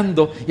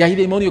caminando y hay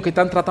demonios que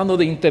están tratando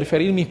de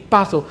interferir mis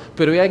pasos,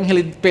 pero hay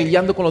ángeles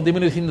peleando con los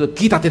demonios diciendo,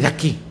 quítate de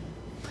aquí.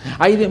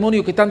 Hay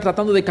demonios que están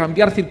tratando de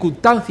cambiar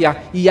circunstancias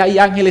y hay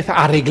ángeles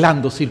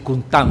arreglando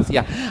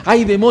circunstancias.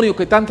 Hay demonios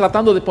que están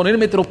tratando de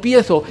ponerme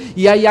tropiezo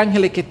y hay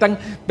ángeles que están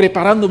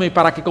preparándome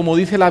para que, como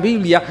dice la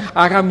Biblia,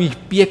 haga mis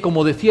pies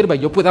como de cierva y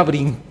yo pueda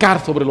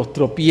brincar sobre los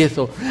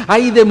tropiezos.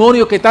 Hay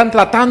demonios que están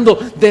tratando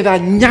de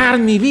dañar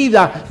mi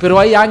vida, pero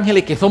hay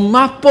ángeles que son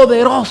más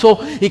poderosos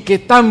y que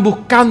están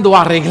buscando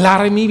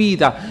arreglar mi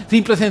vida.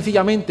 Simple y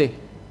sencillamente,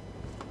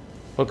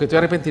 porque estoy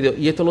arrepentido.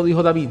 Y esto lo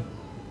dijo David.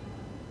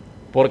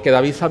 Porque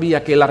David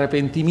sabía que el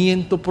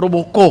arrepentimiento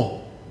provocó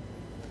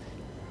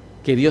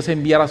que Dios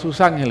enviara a sus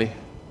ángeles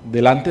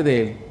delante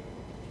de él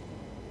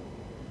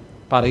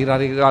para ir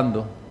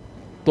arreglando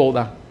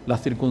todas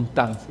las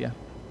circunstancias.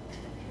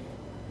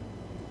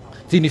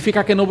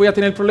 ¿Significa que no voy a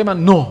tener problemas?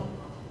 No.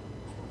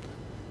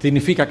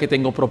 Significa que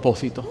tengo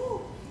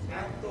propósito.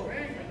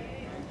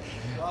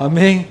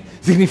 Amén.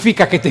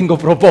 Significa que tengo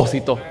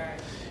propósito.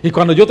 Y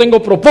cuando yo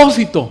tengo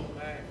propósito,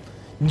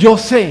 yo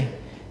sé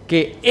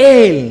que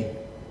Él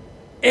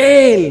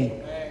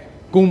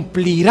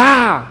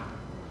cumplirá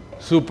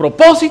su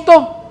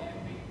propósito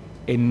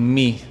en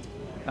mí.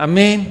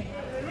 Amén.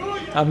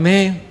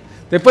 Amén.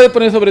 Te puedes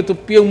poner sobre tus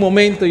pies un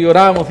momento y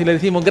oramos y le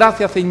decimos,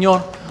 gracias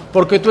Señor,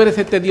 porque tú eres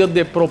este Dios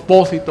de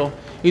propósito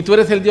y tú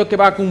eres el Dios que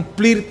va a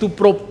cumplir tu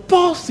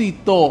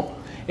propósito.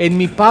 En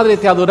mi Padre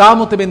te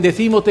adoramos, te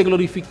bendecimos, te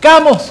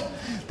glorificamos,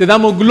 te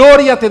damos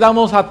gloria, te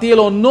damos a ti el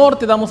honor,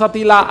 te damos a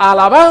ti la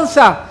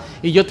alabanza.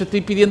 Y yo te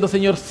estoy pidiendo,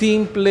 Señor,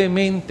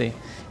 simplemente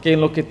que en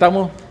lo que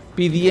estamos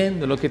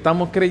pidiendo, en lo que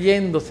estamos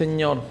creyendo,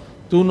 Señor,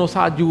 tú nos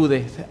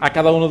ayudes a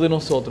cada uno de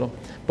nosotros.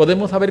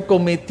 Podemos haber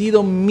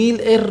cometido 1000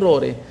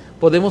 errores,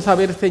 podemos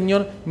haber,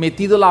 Señor,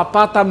 metido la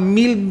pata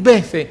 1000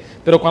 veces,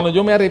 pero cuando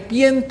yo me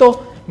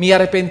arrepiento, mi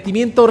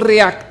arrepentimiento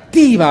reactiva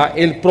reactiva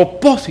el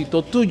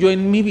propósito tuyo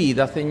en mi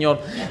vida, Señor.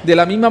 De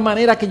la misma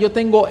manera que yo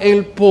tengo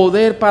el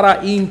poder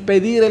para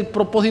impedir el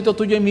propósito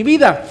tuyo en mi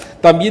vida,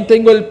 también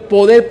tengo el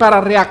poder para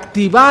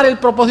reactivar el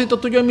propósito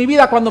tuyo en mi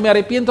vida cuando me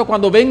arrepiento,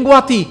 cuando vengo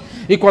a ti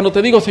y cuando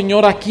te digo,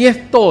 Señor, aquí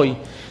estoy,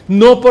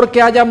 no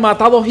porque haya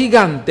matado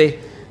gigantes,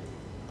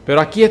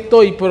 pero aquí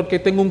estoy porque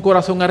tengo un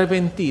corazón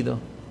arrepentido,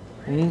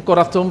 un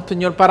corazón,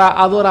 Señor, para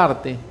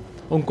adorarte,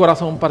 un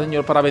corazón,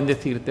 Señor, para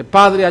bendecirte.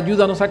 Padre,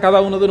 ayúdanos a cada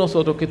uno de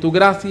nosotros, que tu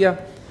gracia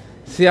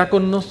sea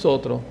con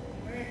nosotros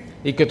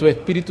y que tu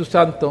Espíritu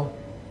Santo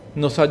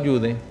nos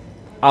ayude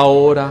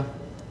ahora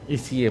y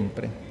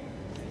siempre.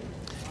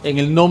 En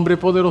el nombre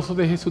poderoso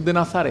de Jesús de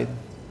Nazaret.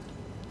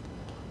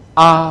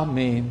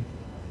 Amén.